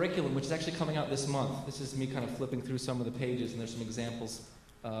Kids curriculum, which is actually coming out this month. This is me kind of flipping through some of the pages, and there's some examples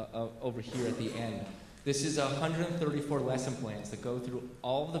over here at the end. This is 134 lesson plans that go through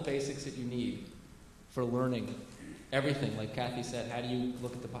all of the basics that you need for learning everything. Like Kathy said, how do you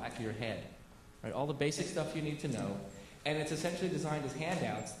look at the back of your head? Right, all the basic stuff you need to know, and it's essentially designed as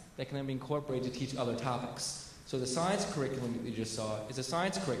handouts that can then be incorporated to teach other topics. So the science curriculum that you just saw is a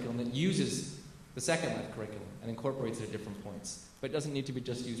science curriculum that uses the Second Life curriculum and incorporates it at different points. But it doesn't need to be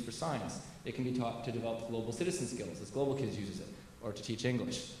just used for science. It can be taught to develop global citizen skills, as Global Kids uses it, or to teach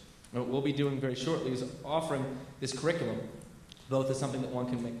English. And what we'll be doing very shortly is offering this curriculum both as something that one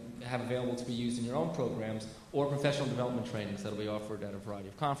can have available to be used in your own programs, or professional development trainings that will be offered at a variety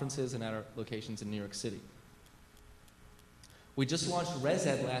of conferences and at our locations in New York City. We just launched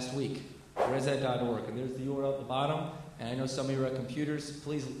ResEd last week, resed.org, and there's the URL at the bottom, and I know some of you are at computers.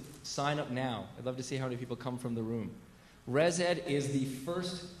 Please sign up now. I'd love to see how many people come from the room. ResEd is the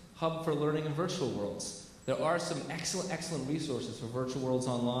first hub for learning in virtual worlds. There are some excellent resources for virtual worlds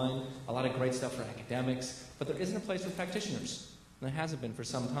online, a lot of great stuff for academics, but there isn't a place for practitioners. And there hasn't been for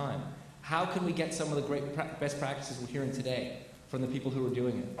some time. How can we get some of the great best practices we're hearing today from the people who are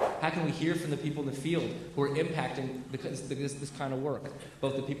doing it? How can we hear from the people in the field who are impacting this kind of work?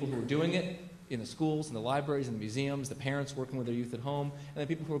 Both the people who are doing it in the schools, in the libraries, in the museums, the parents working with their youth at home, and the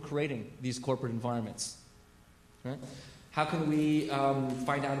people who are creating these corporate environments. Right? How can we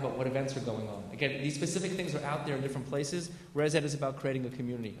find out about what events are going on? Again, these specific things are out there in different places. ResEd is about creating a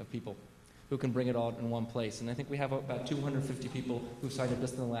community of people who can bring it all in one place. And I think we have about 250 people who signed up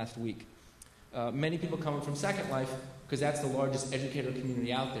just in the last week. Many people coming from Second Life, because that's the largest educator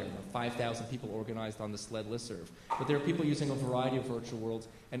community out there. 5,000 people organized on the SLED listserv. But there are people using a variety of virtual worlds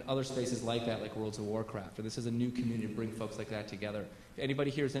and other spaces like that, like Worlds of Warcraft. And this is a new community to bring folks like that together. If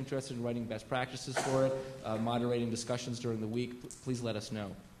anybody here is interested in writing best practices for it, moderating discussions during the week, please let us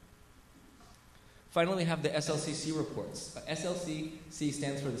know. Finally, we have the SLCC reports. SLCC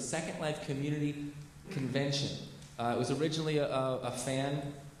stands for the Second Life Community Convention. It was originally a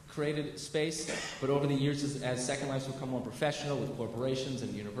fan-created space, but over the years, as Second Life's become more professional with corporations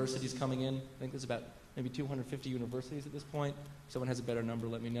and universities coming in, I think there's about maybe 250 universities at this point. If someone has a better number,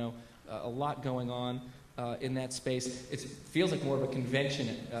 let me know. A lot going on in that space. It feels like more of a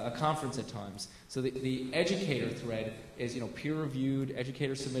convention, a conference at times. So the educator thread is, peer-reviewed,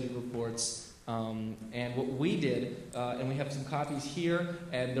 educator-submitted reports. And what we did, and we have some copies here,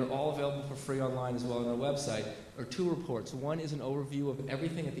 and they're all available for free online as well on our website, are 2 reports. One is an overview of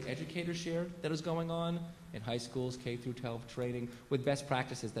everything that the educators shared that is going on in high schools, K through 12 training, with best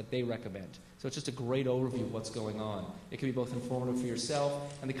practices that they recommend. So it's just a great overview of what's going on. It can be both informative for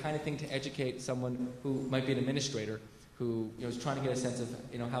yourself and the kind of thing to educate someone who might be an administrator who is trying to get a sense of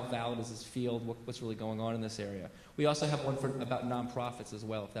how valid is this field, what's really going on in this area. We also have one about nonprofits as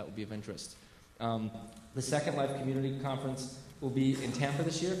well, if that would be of interest. The Second Life Community Conference will be in Tampa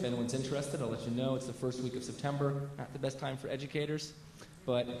this year. If anyone's interested, I'll let you know. It's the first week of September. Not the best time for educators,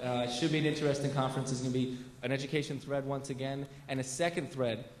 but it should be an interesting conference. It's going to be an education thread once again, and a second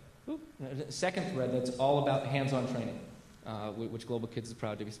thread that's all about hands-on training, which Global Kids is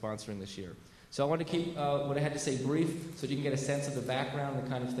proud to be sponsoring this year. So I want to keep what I had to say brief so you can get a sense of the background, the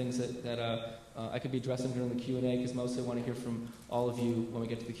kind of things that I could be addressing during the Q&A, because mostly I want to hear from all of you when we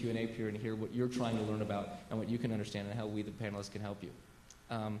get to the Q&A period and hear what you're trying to learn about and what you can understand and how we, the panelists, can help you.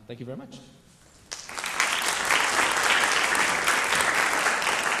 Thank you very much.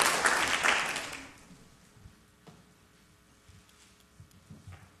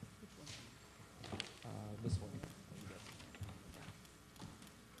 This one.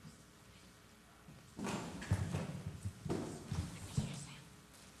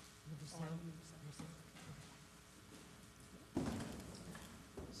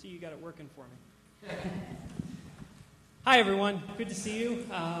 See, you got it working for me. Hi, everyone. Good to see you.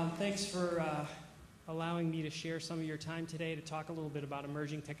 Thanks for allowing me to share some of your time today to talk a little bit about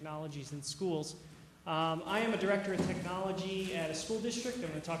emerging technologies in schools. I am a director of technology at a school district. I'm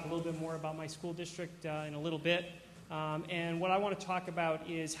going to talk a little bit more about my school district in a little bit. And what I want to talk about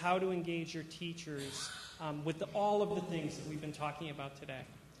is how to engage your teachers with all of the things that we've been talking about today.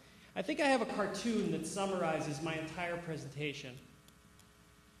 I think I have a cartoon that summarizes my entire presentation.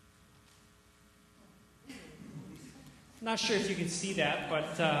 Not sure if you can see that,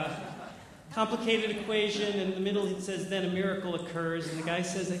 but complicated equation, and in the middle it says, then a miracle occurs, and the guy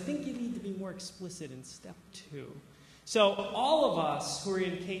says, I think you need to be more explicit in step 2. So all of us who are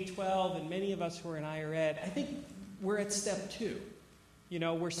in K-12 and many of us who are in higher ed, I think we're at step 2.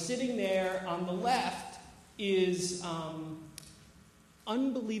 We're sitting there. On the left is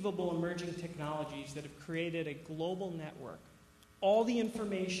unbelievable emerging technologies that have created a global network. All the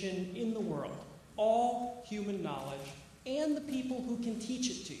information in the world, all human knowledge, and the people who can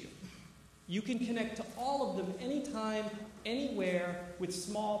teach it to you. You can connect to all of them anytime, anywhere, with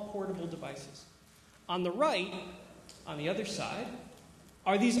small portable devices. On the right, on the other side,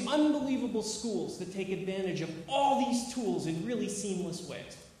 are these unbelievable schools that take advantage of all these tools in really seamless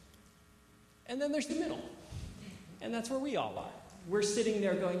ways. And then there's the middle. And that's where we all are. We're sitting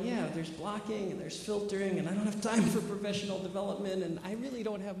there going, yeah, there's blocking and there's filtering, and I don't have time for professional development, and I really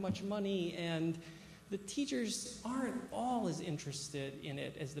don't have much money, and the teachers aren't all as interested in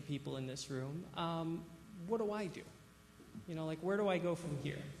it as the people in this room. What do I do? Where do I go from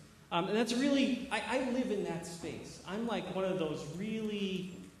here? And that's really, I live in that space. I'm like one of those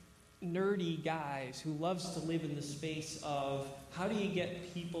really nerdy guys who loves to live in the space of how do you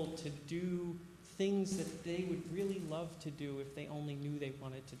get people to do things that they would really love to do if they only knew they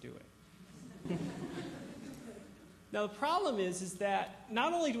wanted to do it. Now, the problem is that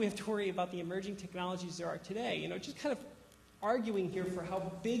not only do we have to worry about the emerging technologies there are today, just kind of arguing here for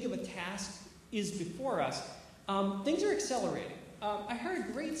how big of a task is before us, things are accelerating. I heard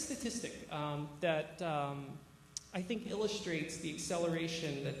a great statistic that I think illustrates the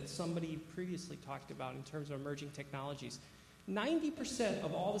acceleration that somebody previously talked about in terms of emerging technologies. 90%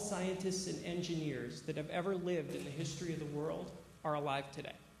 of all the scientists and engineers that have ever lived in the history of the world are alive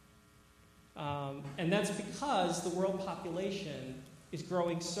today. And that's because the world population is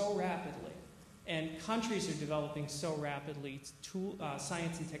growing so rapidly, and countries are developing so rapidly to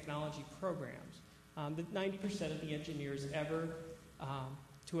science and technology programs that 90% of the engineers ever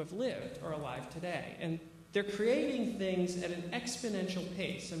to have lived are alive today. And they're creating things at an exponential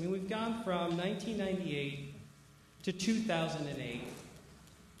pace. I mean, we've gone from 1998 to 2008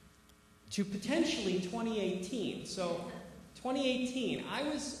 to potentially 2018. So 2018, I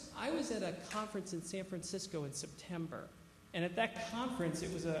was at a conference in San Francisco in September. And at that conference,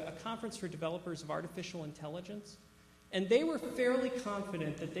 it was a conference for developers of artificial intelligence. And they were fairly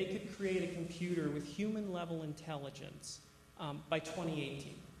confident that they could create a computer with human-level intelligence by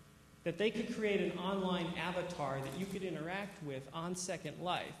 2018. That they could create an online avatar that you could interact with on Second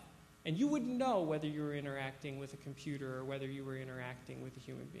Life. And you wouldn't know whether you were interacting with a computer or whether you were interacting with a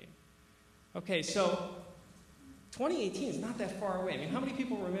human being. Okay, so 2018 is not that far away. I mean, how many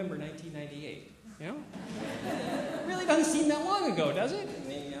people remember 1998? It really doesn't seem that long ago, does it? I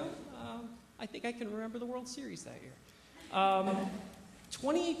mean, I think I can remember the World Series that year.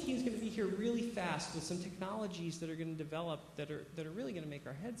 2018 is going to be here really fast with some technologies that are going to develop that are really going to make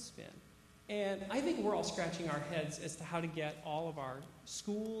our heads spin. And I think we're all scratching our heads as to how to get all of our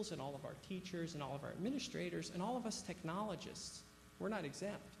schools and all of our teachers and all of our administrators and all of us technologists, we're not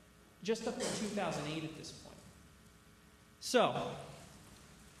exempt, just up to 2008 at this point. So,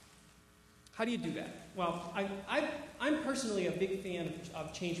 how do you do that? Well, I'm personally a big fan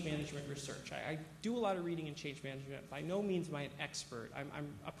of change management research. I do a lot of reading in change management. By no means am I an expert. I'm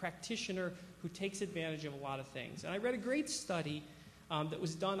a practitioner who takes advantage of a lot of things. And I read a great study that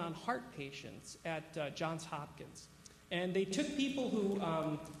was done on heart patients at Johns Hopkins. And they took people who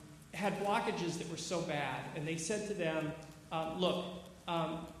had blockages that were so bad, and they said to them, look,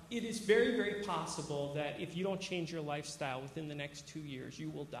 it is very, very possible that if you don't change your lifestyle within the next 2 years, you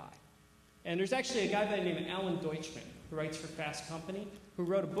will die. And there's actually a guy by the name of Alan Deutschman, who writes for Fast Company, who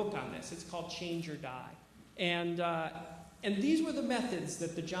wrote a book on this. It's called Change or Die. And these were the methods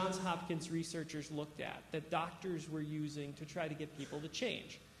that the Johns Hopkins researchers looked at, that doctors were using to try to get people to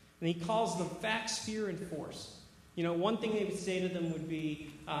change. And he calls them facts, fear, and force. One thing they would say to them would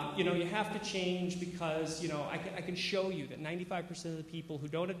be, you have to change because, I can show you that 95% of the people who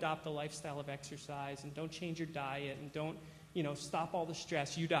don't adopt a lifestyle of exercise and don't change your diet and don't, stop all the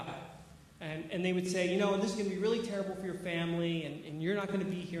stress, you die. And they would say, this is going to be really terrible for your family, and you're not going to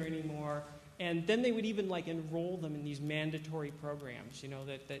be here anymore. And then they would even enroll them in these mandatory programs,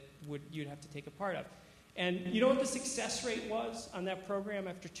 that you'd have to take a part of. And you know what the success rate was on that program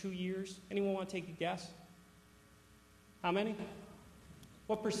after 2 years? Anyone want to take a guess? How many?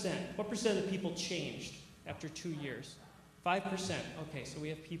 What percent? What percent of the people changed after 2 years? 5%. Okay, so we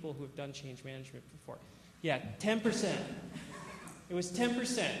have people who have done change management before. Yeah, 10%. It was 10%.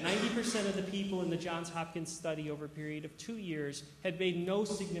 90% of the people in the Johns Hopkins study over a period of 2 years had made no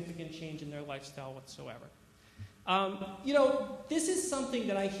significant change in their lifestyle whatsoever. This is something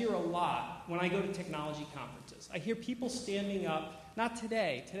that I hear a lot when I go to technology conferences. I hear people standing up, not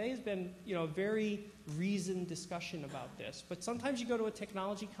today. Today has been, a very reasoned discussion about this. But sometimes you go to a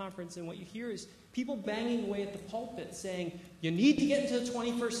technology conference and what you hear is people banging away at the pulpit saying, you need to get into the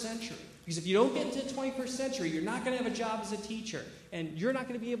 21st century. Because if you don't get into the 21st century, you're not going to have a job as a teacher. And you're not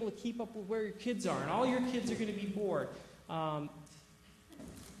going to be able to keep up with where your kids are. And all your kids are going to be bored.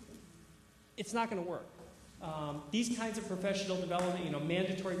 It's not going to work. These kinds of professional development,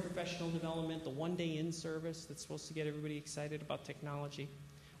 mandatory professional development, the one-day in-service that's supposed to get everybody excited about technology.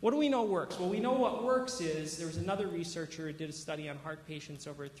 What do we know works? Well, we know what works is there was another researcher who did a study on heart patients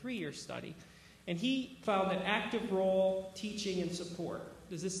over a 3-year study. And he found that active role, teaching, and support.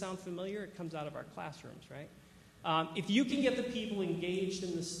 Does this sound familiar? It comes out of our classrooms, right? If you can get the people engaged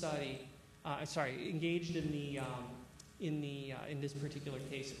in the study, engaged in this particular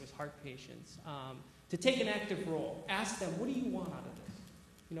case, it was heart patients, to take an active role. Ask them, what do you want out of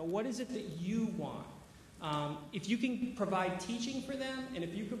this? What is it that you want? If you can provide teaching for them, and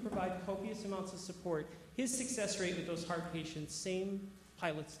if you can provide copious amounts of support, his success rate with those heart patients, same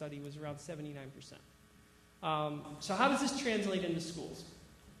pilot study, was around 79%. So how does this translate into schools?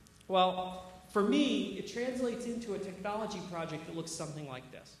 Well, for me, it translates into a technology project that looks something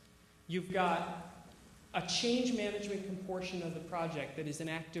like this. You've got a change management portion of the project that is an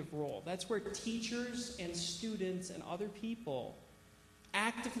active role. That's where teachers and students and other people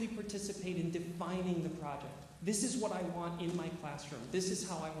actively participate in defining the project. This is what I want in my classroom. This is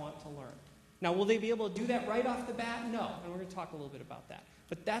how I want to learn. Now, will they be able to do that right off the bat? No, and we're going to talk a little bit about that.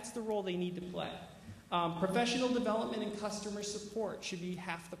 But that's the role they need to play. Professional development and customer support should be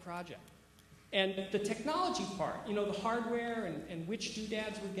half the project. And the technology part, you know, the hardware and which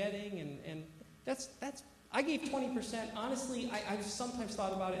doodads we're getting, and that's I gave 20%. Honestly, I've sometimes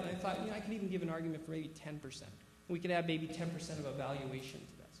thought about it, and I thought, you know, I could even give an argument for maybe 10%. We could add maybe 10% of evaluation to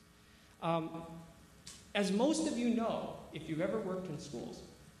this. As most of you know, if you've ever worked in schools,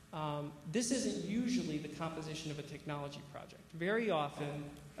 this isn't usually the composition of a technology project. Very often,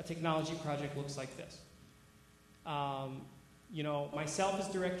 a technology project looks like this. You know, myself as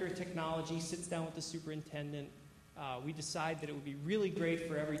director of technology sits down with the superintendent. We decide that it would be really great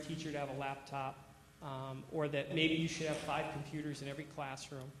for every teacher to have a laptop, or that maybe you should have 5 computers in every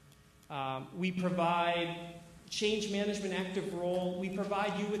classroom. We provide change management active role. We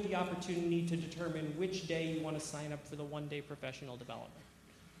provide you with the opportunity to determine which day you want to sign up for the one-day professional development.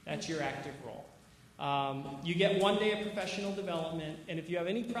 That's your active role. You get 1 day of professional development, and if you have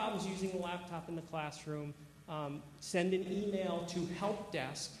any problems using the laptop in the classroom, send an email to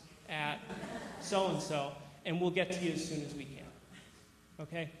helpdesk@so-and-so, and we'll get to you as soon as we can.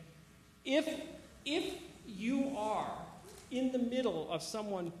 Okay? If you are in the middle of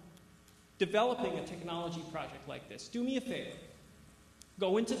someone developing a technology project like this, do me a favor.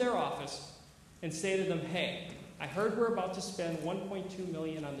 Go into their office and say to them, hey, I heard we're about to spend $1.2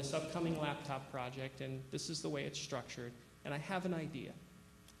 million on this upcoming laptop project, and this is the way it's structured, and I have an idea.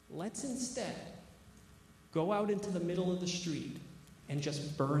 Let's instead go out into the middle of the street and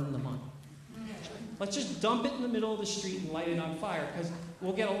just burn the money. Let's just dump it in the middle of the street and light it on fire, because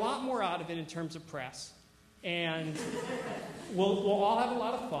we'll get a lot more out of it in terms of press, and we'll all have a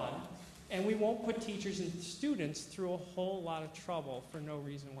lot of fun, and we won't put teachers and students through a whole lot of trouble for no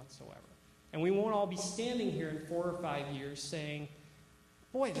reason whatsoever. And we won't all be standing here in 4 or 5 years saying,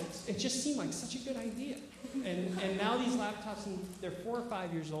 boy, it just seemed like such a good idea. And now these laptops, they're 4 or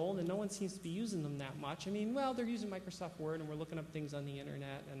 5 years old, and no one seems to be using them that much. I mean, well, they're using Microsoft Word, and we're looking up things on the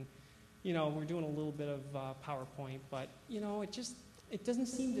internet, and, you know, we're doing a little bit of PowerPoint, but, you know, it doesn't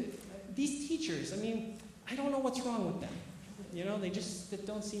seem to, these teachers, I mean, I don't know what's wrong with them. You know, they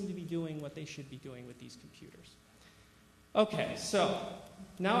don't seem to be doing what they should be doing with these computers. Okay, so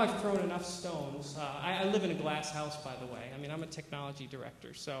now I've thrown enough stones. I live in a glass house, by the way. I mean, I'm a technology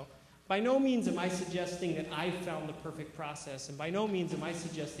director, so by no means am I suggesting that I've found the perfect process, and by no means am I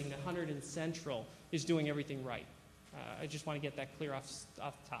suggesting that Hunterdon Central is doing everything right. I just want to get that clear off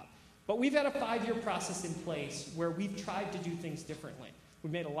the top. But we've had a 5-year process in place where we've tried to do things differently.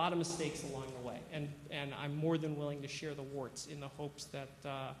 We've made a lot of mistakes along the way, and I'm more than willing to share the warts in the hopes that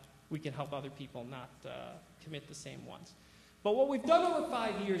we can help other people not commit the same ones. But what we've done over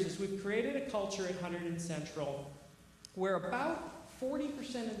 5 years is we've created a culture at Hunterdon Central where about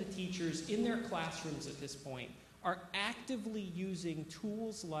 40% of the teachers in their classrooms at this point are actively using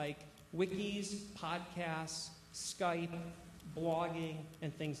tools like wikis, podcasts, Skype, blogging,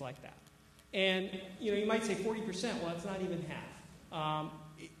 and things like that. And you know, you might say 40%, well, that's not even half.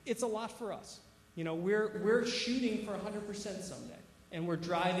 It's a lot for us. You know, we're shooting for 100% someday, and we're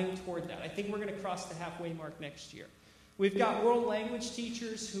driving toward that. I think we're going to cross the halfway mark next year. We've got world language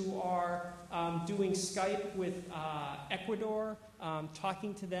teachers who are doing Skype with Ecuador,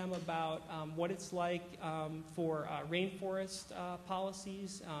 talking to them about what it's like for rainforest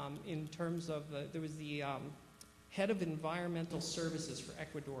policies in terms of, there was the head of environmental services for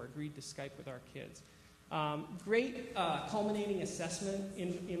Ecuador agreed to Skype with our kids. Great culminating assessment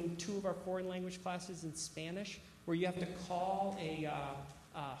in 2 of our foreign language classes in Spanish, where you have to call a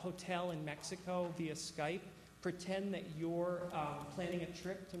hotel in Mexico via Skype, pretend that you're planning a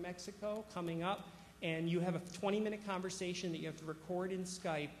trip to Mexico coming up, and you have a 20-minute conversation that you have to record in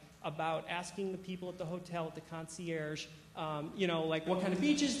Skype about asking the people at the hotel, at the concierge, you know, like what kind of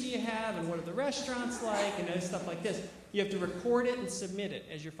beaches do you have, and what are the restaurants like, and stuff like this. You have to record it and submit it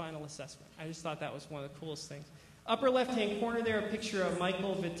as your final assessment. I just thought that was one of the coolest things. Upper left-hand corner there, a picture of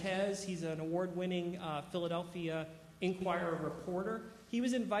Michael Vitez. He's an award-winning Philadelphia Inquirer reporter. He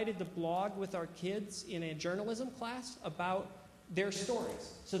was invited to blog with our kids in a journalism class about their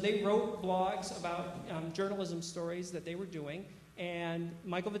stories. So they wrote blogs about journalism stories that they were doing, and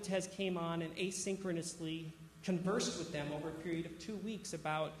Michael Vitez came on and asynchronously conversed with them over a period of 2 weeks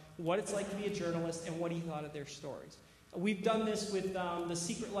about what it's like to be a journalist and what he thought of their stories. We've done this with The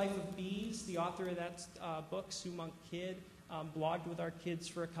Secret Life of Bees, the author of that book, Sue Monk Kidd. blogged with our kids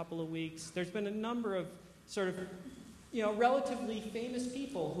for a couple of weeks. There's been a number of sort of, relatively famous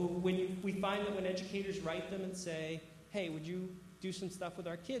people who, we find that when educators write them and say, hey, would you do some stuff with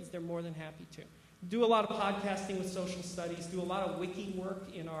our kids, they're more than happy to. Do a lot of podcasting with social studies, do a lot of wiki work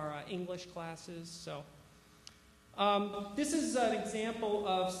in our English classes. So this is an example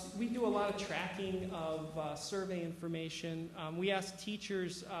of, we do a lot of tracking of survey information. We asked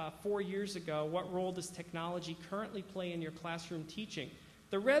teachers 4 years ago, what role does technology currently play in your classroom teaching?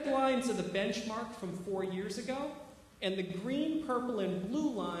 The red lines are the benchmark from 4 years ago, and the green, purple, and blue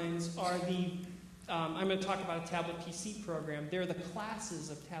lines are the, I'm going to talk about a tablet PC program. They're the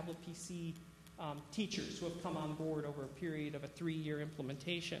classes of tablet PC teachers who have come on board over a period of a 3-year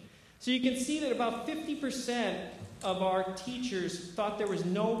implementation. So you can see that about 50% of our teachers thought there was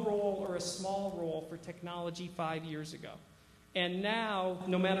no role or a small role for technology 5 years ago. And now,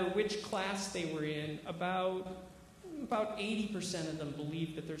 no matter which class they were in, about 80% of them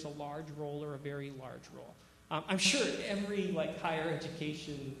believe that there's a large role or a very large role. I'm sure every higher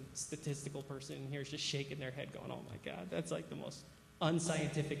education statistical person in here is just shaking their head going, oh my God, that's like the most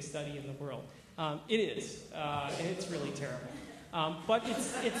unscientific study in the world. It is, and it's really terrible. But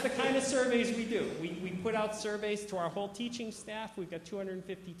it's the kind of surveys we do. We put out surveys to our whole teaching staff. We've got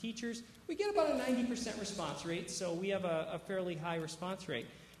 250 teachers. We get about a 90% response rate, so we have a fairly high response rate.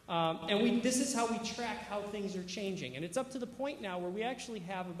 And this is how we track how things are changing. And it's up to the point now where we actually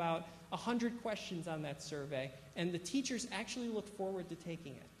have about 100 questions on that survey, and the teachers actually look forward to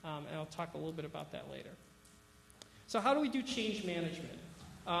taking it. And I'll talk a little bit about that later. So how do we do change management?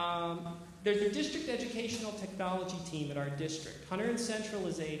 There's a district educational technology team at our district. Hunterdon Central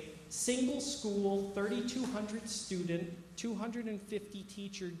is a single school, 3,200 student, 250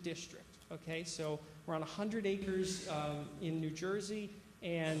 teacher district. Okay, so we're on 100 acres in New Jersey,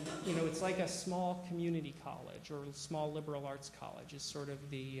 and it's like a small community college or a small liberal arts college is sort of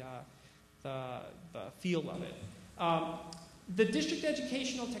the feel of it. The district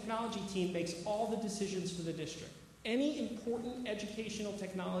educational technology team makes all the decisions for the district. Any important educational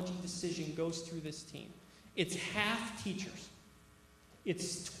technology decision goes through this team. It's half teachers.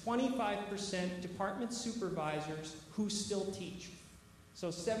 It's 25% department supervisors who still teach. So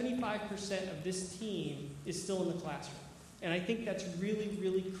 75% of this team is still in the classroom. And I think that's really,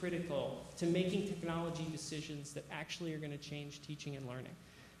 really critical to making technology decisions that actually are going to change teaching and learning.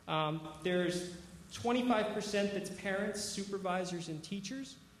 There's 25% that's parents, supervisors, and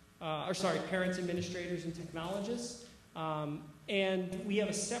teachers. Parents, administrators, and technologists. And we have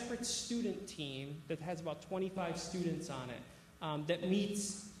a separate student team that has about 25 students on it that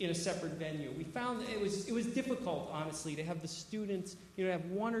meets in a separate venue. We found that it was difficult, honestly, to have the students, have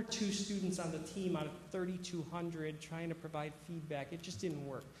 1 or 2 students on the team out of 3,200 trying to provide feedback. It just didn't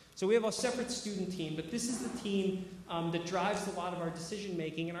work. So we have a separate student team, but this is the team that drives a lot of our decision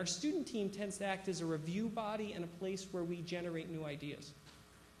making. And our student team tends to act as a review body and a place where we generate new ideas.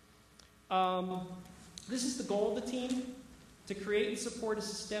 This is the goal of the team, to create and support a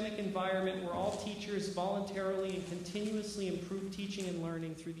systemic environment where all teachers voluntarily and continuously improve teaching and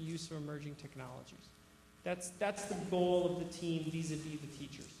learning through the use of emerging technologies. That's the goal of the team vis-a-vis the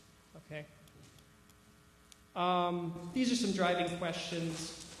teachers. Okay. These are some driving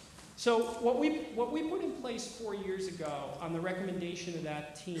questions. So what we put in place 4 years ago on the recommendation of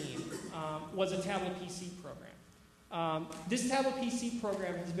that team was a tablet PC program. This tablet PC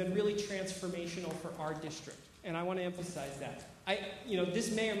program has been really transformational for our district, and I want to emphasize that.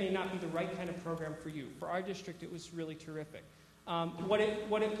 This may or may not be the right kind of program for you. For our district, it was really terrific. What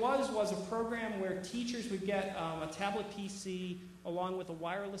it was a program where teachers would get a tablet PC along with a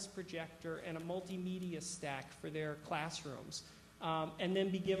wireless projector and a multimedia stack for their classrooms, and then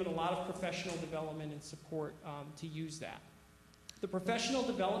be given a lot of professional development and support to use that. The professional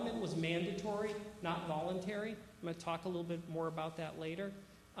development was mandatory, not voluntary. I'm going to talk a little bit more about that later.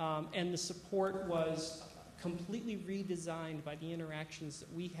 And the support was completely redesigned by the interactions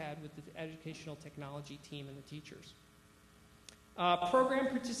that we had with the educational technology team and the teachers. Program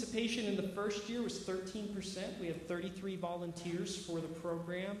participation in the first year was 13%. We had 33 volunteers for the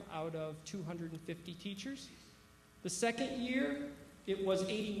program out of 250 teachers. The second year, it was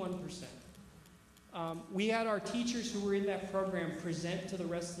 81%. We had our teachers who were in that program present to the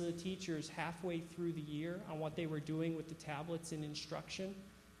rest of the teachers halfway through the year on what they were doing with the tablets and instruction,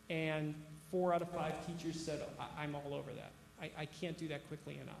 and 4 out of 5 teachers said, I'm all over that. I can't do that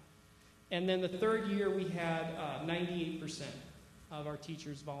quickly enough. And then the third year, we had 98% of our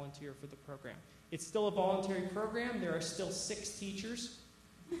teachers volunteer for the program. It's still a voluntary program. There are still 6 teachers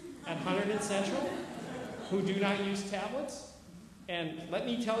at Hunterdon Central who do not use tablets. And let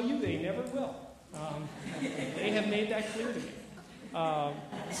me tell you, they never will. They have made that clear to me.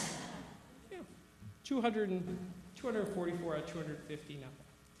 244 out of 250 now.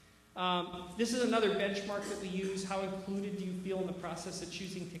 This is another benchmark that we use. How included do you feel in the process of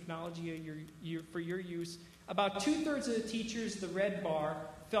choosing technology for your use? About 2/3 of the teachers, the red bar,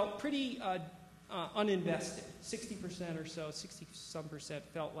 felt pretty uninvested. 60% or so, 60-some%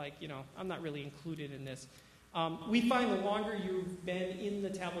 felt like, I'm not really included in this. We find the longer you've been in the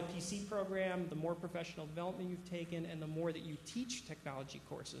tablet PC program, the more professional development you've taken, and the more that you teach technology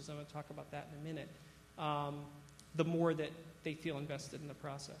courses, I'm going to talk about that in a minute, the more that they feel invested in the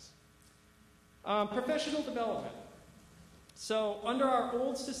process. Professional development. So under our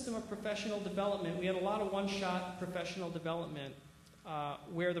old system of professional development, we had a lot of one-shot professional development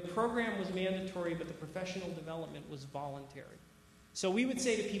where the program was mandatory, but the professional development was voluntary. So we would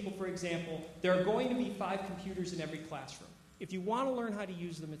say to people, for example, there are going to be 5 computers in every classroom. If you want to learn how to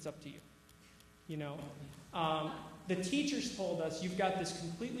use them, it's up to you. The teachers told us, you've got this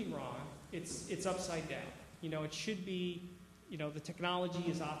completely wrong. It's upside down. It should be, the technology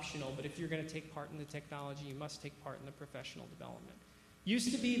is optional, but if you're going to take part in the technology, you must take part in the professional development.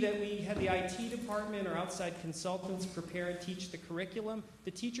 Used to be that we had the IT department or outside consultants prepare and teach the curriculum.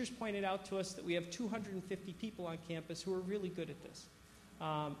 The teachers pointed out to us that we have 250 people on campus who are really good at this.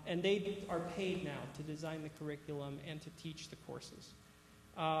 And they are paid now to design the curriculum and to teach the courses.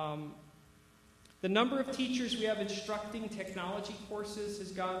 The number of teachers we have instructing technology courses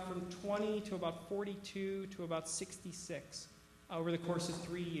has gone from 20 to about 42 to about 66 over the course of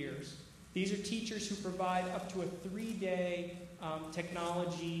 3 years. These are teachers who provide up to a 3-day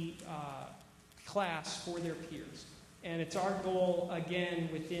technology class for their peers. And it's our goal, again,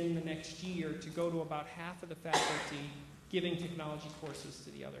 within the next year to go to about half of the faculty giving technology courses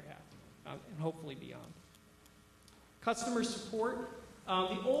to the other half, and hopefully beyond. Customer support.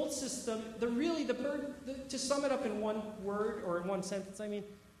 The old system, the burden, to sum it up in one word or in one sentence,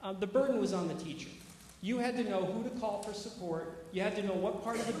 the burden was on the teacher. You had to know who to call for support. You had to know what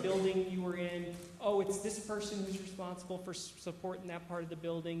part of the building you were in. Oh, it's this person who's responsible for support in that part of the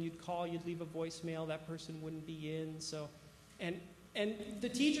building. You'd call, you'd leave a voicemail, that person wouldn't be in. And the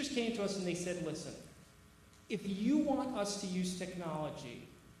teachers came to us and they said, listen, if you want us to use technology,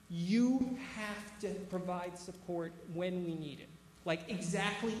 you have to provide support when we need it. Like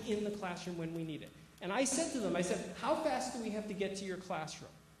exactly in the classroom when we need it. And I said to them, how fast do we have to get to your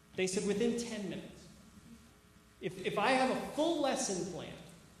classroom? They said, within 10 minutes. If I have a full lesson plan,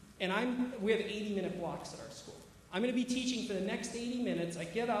 and we have 80-minute blocks at our school, I'm going to be teaching for the next 80 minutes, I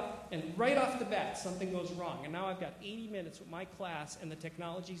get up, and right off the bat, something goes wrong. And now I've got 80 minutes with my class, and the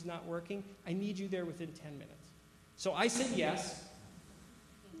technology's not working. I need you there within 10 minutes. So I said yes,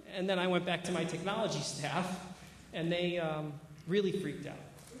 and then I went back to my technology staff, and they really freaked out.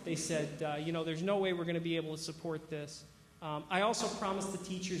 They said, there's no way we're going to be able to support this. I also promised the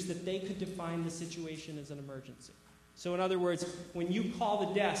teachers that they could define the situation as an emergency. So in other words, when you call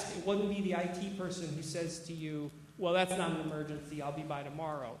the desk, it wouldn't be the IT person who says to you, well, that's not an emergency, I'll be by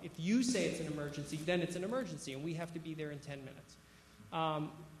tomorrow. If you say it's an emergency, then it's an emergency, and we have to be there in 10 minutes.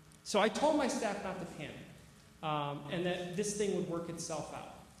 So I told my staff not to panic, and that this thing would work itself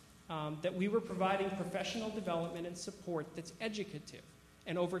out. That we were providing professional development and support that's educative.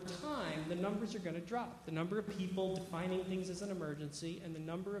 And over time, the numbers are going to drop. The number of people defining things as an emergency and the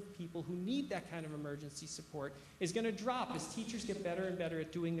number of people who need that kind of emergency support is going to drop as teachers get better and better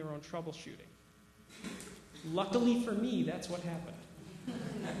at doing their own troubleshooting. Luckily for me, that's what happened.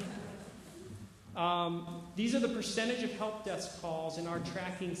 These are the percentage of help desk calls in our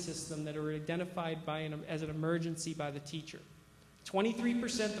tracking system that are identified as an emergency by the teacher.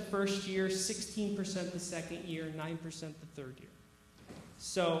 23% the first year, 16% the second year, 9% the third year.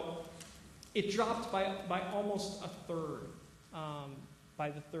 So it dropped by almost a third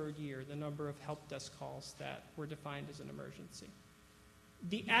by the third year, the number of help desk calls that were defined as an emergency.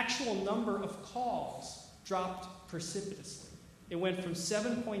 The actual number of calls dropped precipitously. It went from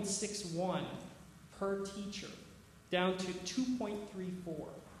 7.61 per teacher down to 2.34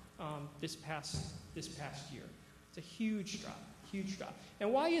 this past year. It's a huge drop. Huge drop.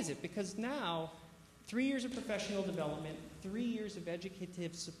 And why is it? Because now, 3 years of professional development, 3 years of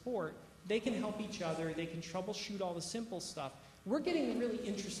educative support, they can help each other, they can troubleshoot all the simple stuff. We're getting really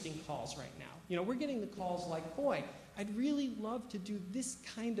interesting calls right now. We're getting the calls like, boy, I'd really love to do this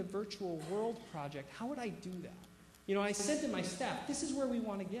kind of virtual world project. How would I do that? I said to my staff, this is where we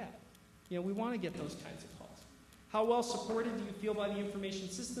want to get. We want to get those kinds of calls. How well supported do you feel by the Information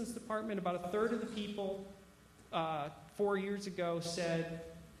Systems Department? About a third of the people 4 years ago said,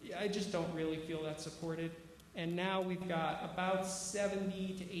 I just don't really feel that supported. And now we've got about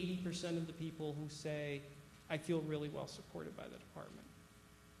 70 to 80% of the people who say, I feel really well supported by the department.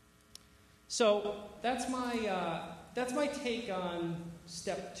 So that's my take on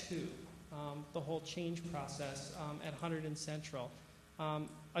step 2, the whole change process at Hunterdon Central.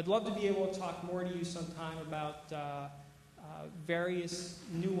 I'd love to be able to talk more to you sometime about various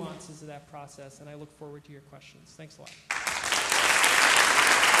nuances of that process, and I look forward to your questions. Thanks a lot.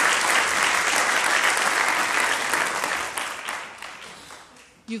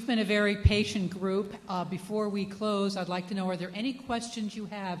 You've been a very patient group. Before we close, I'd like to know, are there any questions you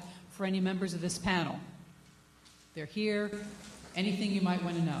have for any members of this panel? They're here. Anything you might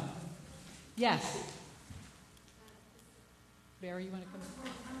want to know? Yes. Barry, you want to come?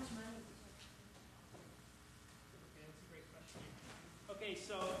 Okay,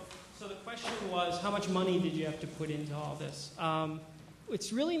 so the question was, how much money did you have to put into all this?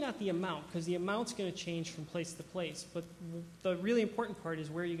 It's really not the amount, because the amount's going to change from place to place. But the really important part is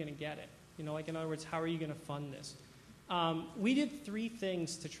where you're going to get it. You know, like in other words, how are you going to fund this? We did 3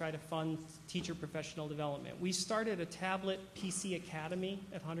 things to try to fund teacher professional development. We started a tablet PC academy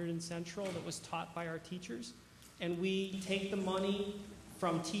at Hunterdon Central that was taught by our teachers. And we take the money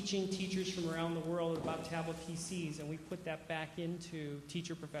from teaching teachers from around the world about tablet PCs, and we put that back into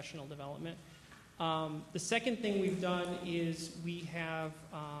teacher professional development. The second thing we've done is we have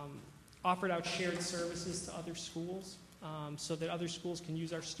offered out shared services to other schools so that other schools can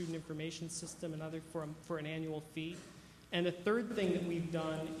use our student information system and other for an annual fee. And the third thing that we've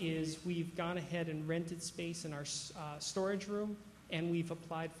done is we've gone ahead and rented space in our storage room, and we've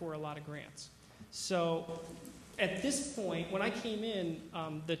applied for a lot of grants. So at this point, when I came in,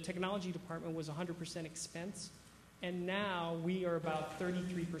 the technology department was 100% expense. And now we are about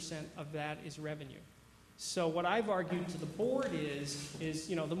 33% of that is revenue. So what I've argued to the board is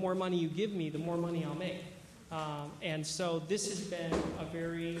you know, the more money you give me, the more money I'll make. And so this has been a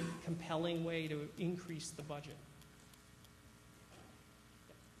very compelling way to increase the budget.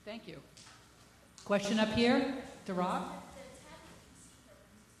 Thank you. Question up here to Rob.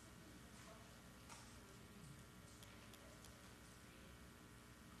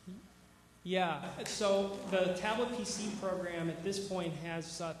 Yeah, so the tablet PC program at this point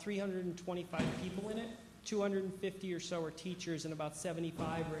has 325 people in it. 250 or so are teachers, and about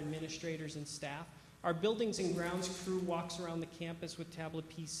 75 are administrators and staff. Our buildings and grounds crew walks around the campus with tablet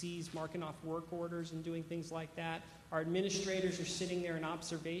PCs, marking off work orders and doing things like that. Our administrators are sitting there in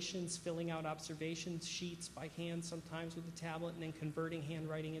observations, filling out observations sheets by hand sometimes with the tablet, and then converting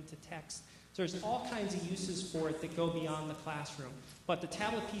handwriting into text. So there's all kinds of uses for it that go beyond the classroom. But the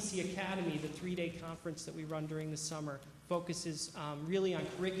Tablet PC Academy, the 3-day conference that we run during the summer, focuses really on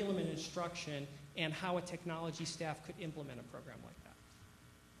curriculum and instruction and how a technology staff could implement a program like that.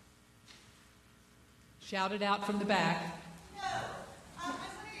 Shout it out from the back. No. I was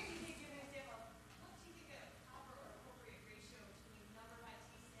wondering if you could give an example of what do you think a proper or appropriate ratio between number of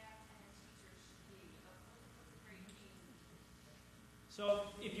IT staff and teachers should be? What's a great mean?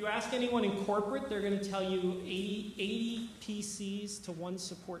 So if you ask anyone in corporate, they're going to tell you 80 PCs to 1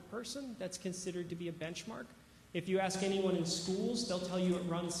 support person. That's considered to be a benchmark. If you ask anyone in schools, they'll tell you it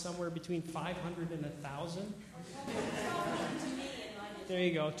runs somewhere between 500 and 1,000. There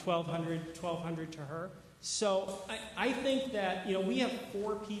you go, 1,200 to her. So I think that, you know, we have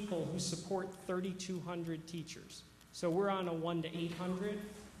 4 people who support 3,200 teachers. So we're on a 1 to 800.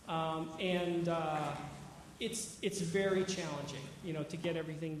 It's very challenging, you know, to get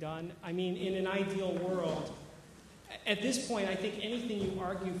everything done. I mean, in an ideal world, at this point, I think anything you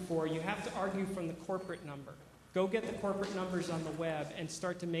argue for, you have to argue from the corporate number. Go get the corporate numbers on the web and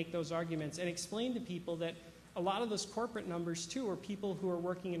start to make those arguments and explain to people that a lot of those corporate numbers, too, are people who are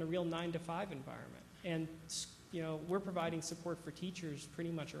working in a real 9-to-5 environment. And, you know, we're providing support for teachers pretty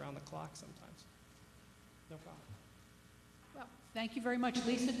much around the clock sometimes. No problem. Well, thank you very much.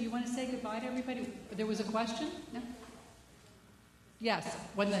 Lisa, do you want to say goodbye to everybody? There was a question? No? Yes,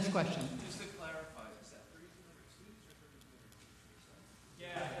 one last question. Just to clarify, is that 3,200 students or 3,200 teachers?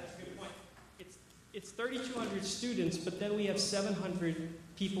 Yeah, that's a good point. It's 3,200 students, but then we have 700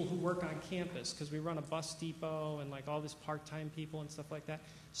 people who work on campus because we run a bus depot and like all this part-time people and stuff like that.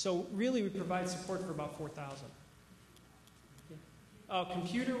 So really we provide support for about 4,000. Yeah.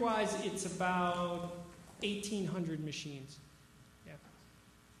 Computer-wise, it's about 1,800 machines. Yeah.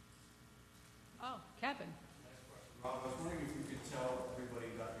 Oh, Kevin. Rob, I was wondering if you could tell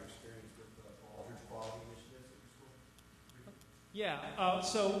everybody about your experience with the Baldridge Quality Initiative at your school. Yeah,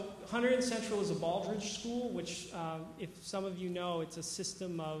 so Hunterdon Central is a Baldridge school, which, if some of you know, it's a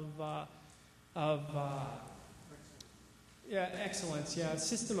system of Yeah, excellence. Yeah,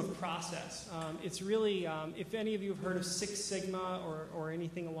 system of process. It's really, if any of you have heard of Six Sigma or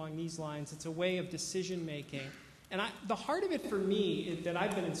anything along these lines, it's a way of decision making. And the heart of it for me that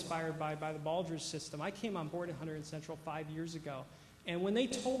I've been inspired by the Baldrige system. I came on board at Hunterdon Central 5 years ago, and when they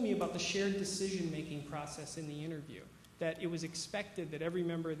told me about the shared decision making process in the interview, that it was expected that every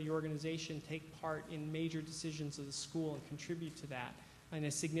member of the organization take part in major decisions of the school and contribute to that in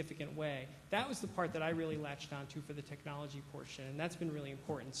a significant way. That was the part that I really latched onto for the technology portion, and that's been really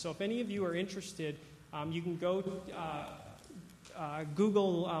important. So if any of you are interested, you can go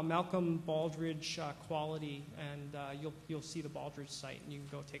Google Malcolm Baldrige quality, and you'll see the Baldrige site, and you can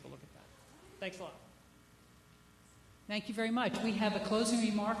go take a look at that. Thanks a lot. Thank you very much. We have a closing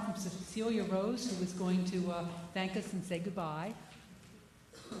remark from Cecilia Rose, who is going to thank us and say goodbye.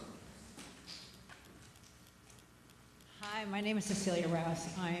 Hi, my name is Cecilia Rouse.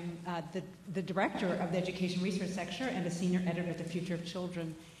 I'm the director of the Education Research Section and a senior editor at the Future of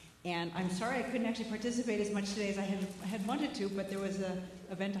Children. And I'm sorry I couldn't actually participate as much today as I had wanted to, but there was an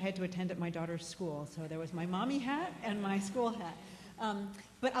event I had to attend at my daughter's school. So there was my mommy hat and my school hat.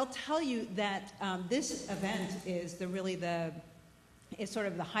 But I'll tell you that this event is sort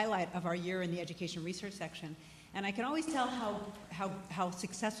of the highlight of our year in the Education Research Section. And I can always tell how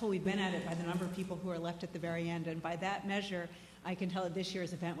successful we've been at it by the number of people who are left at the very end. And by that measure, I can tell that this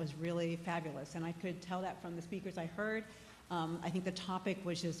year's event was really fabulous. And I could tell that from the speakers I heard. I think the topic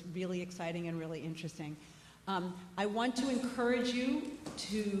was just really exciting and really interesting. I want to encourage you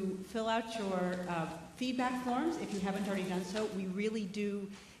to fill out your feedback forms if you haven't already done so. We really do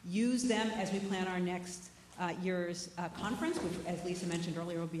use them as we plan our next year's conference, which, as Lisa mentioned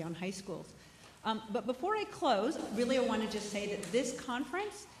earlier, will be on high schools. But before I close, really I want to just say that this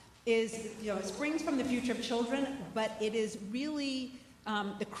conference is, it springs from the Future of Children, but it is really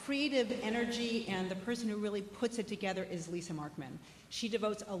the creative energy, and the person who really puts it together is Lisa Markman. She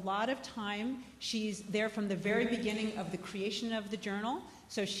devotes a lot of time. She's there from the very beginning of the creation of the journal,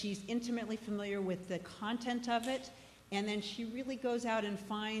 so she's intimately familiar with the content of it. And then she really goes out and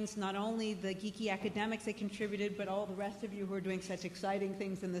finds not only the geeky academics that contributed, but all the rest of you who are doing such exciting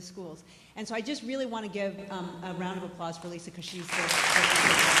things in the schools. And so I just really want to give a round of applause for Lisa, because she's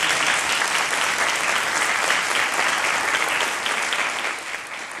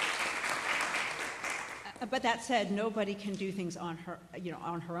But that said, nobody can do things on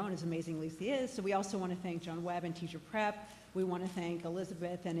her own, as amazing as Lisa is. So we also want to thank Joan Webb and Teacher Prep. We want to thank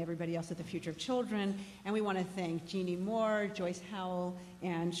Elizabeth and everybody else at the Future of Children. And we want to thank Jeannie Moore, Joyce Howell,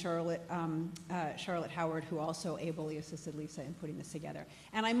 and Charlotte Howard, who also ably assisted Lisa in putting this together.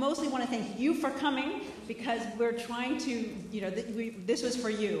 And I mostly want to thank you for coming, because we're trying to, this was for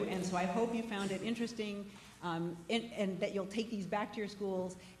you. And so I hope you found it interesting, and that you'll take these back to your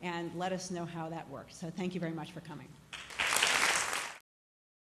schools and let us know how that works. So thank you very much for coming.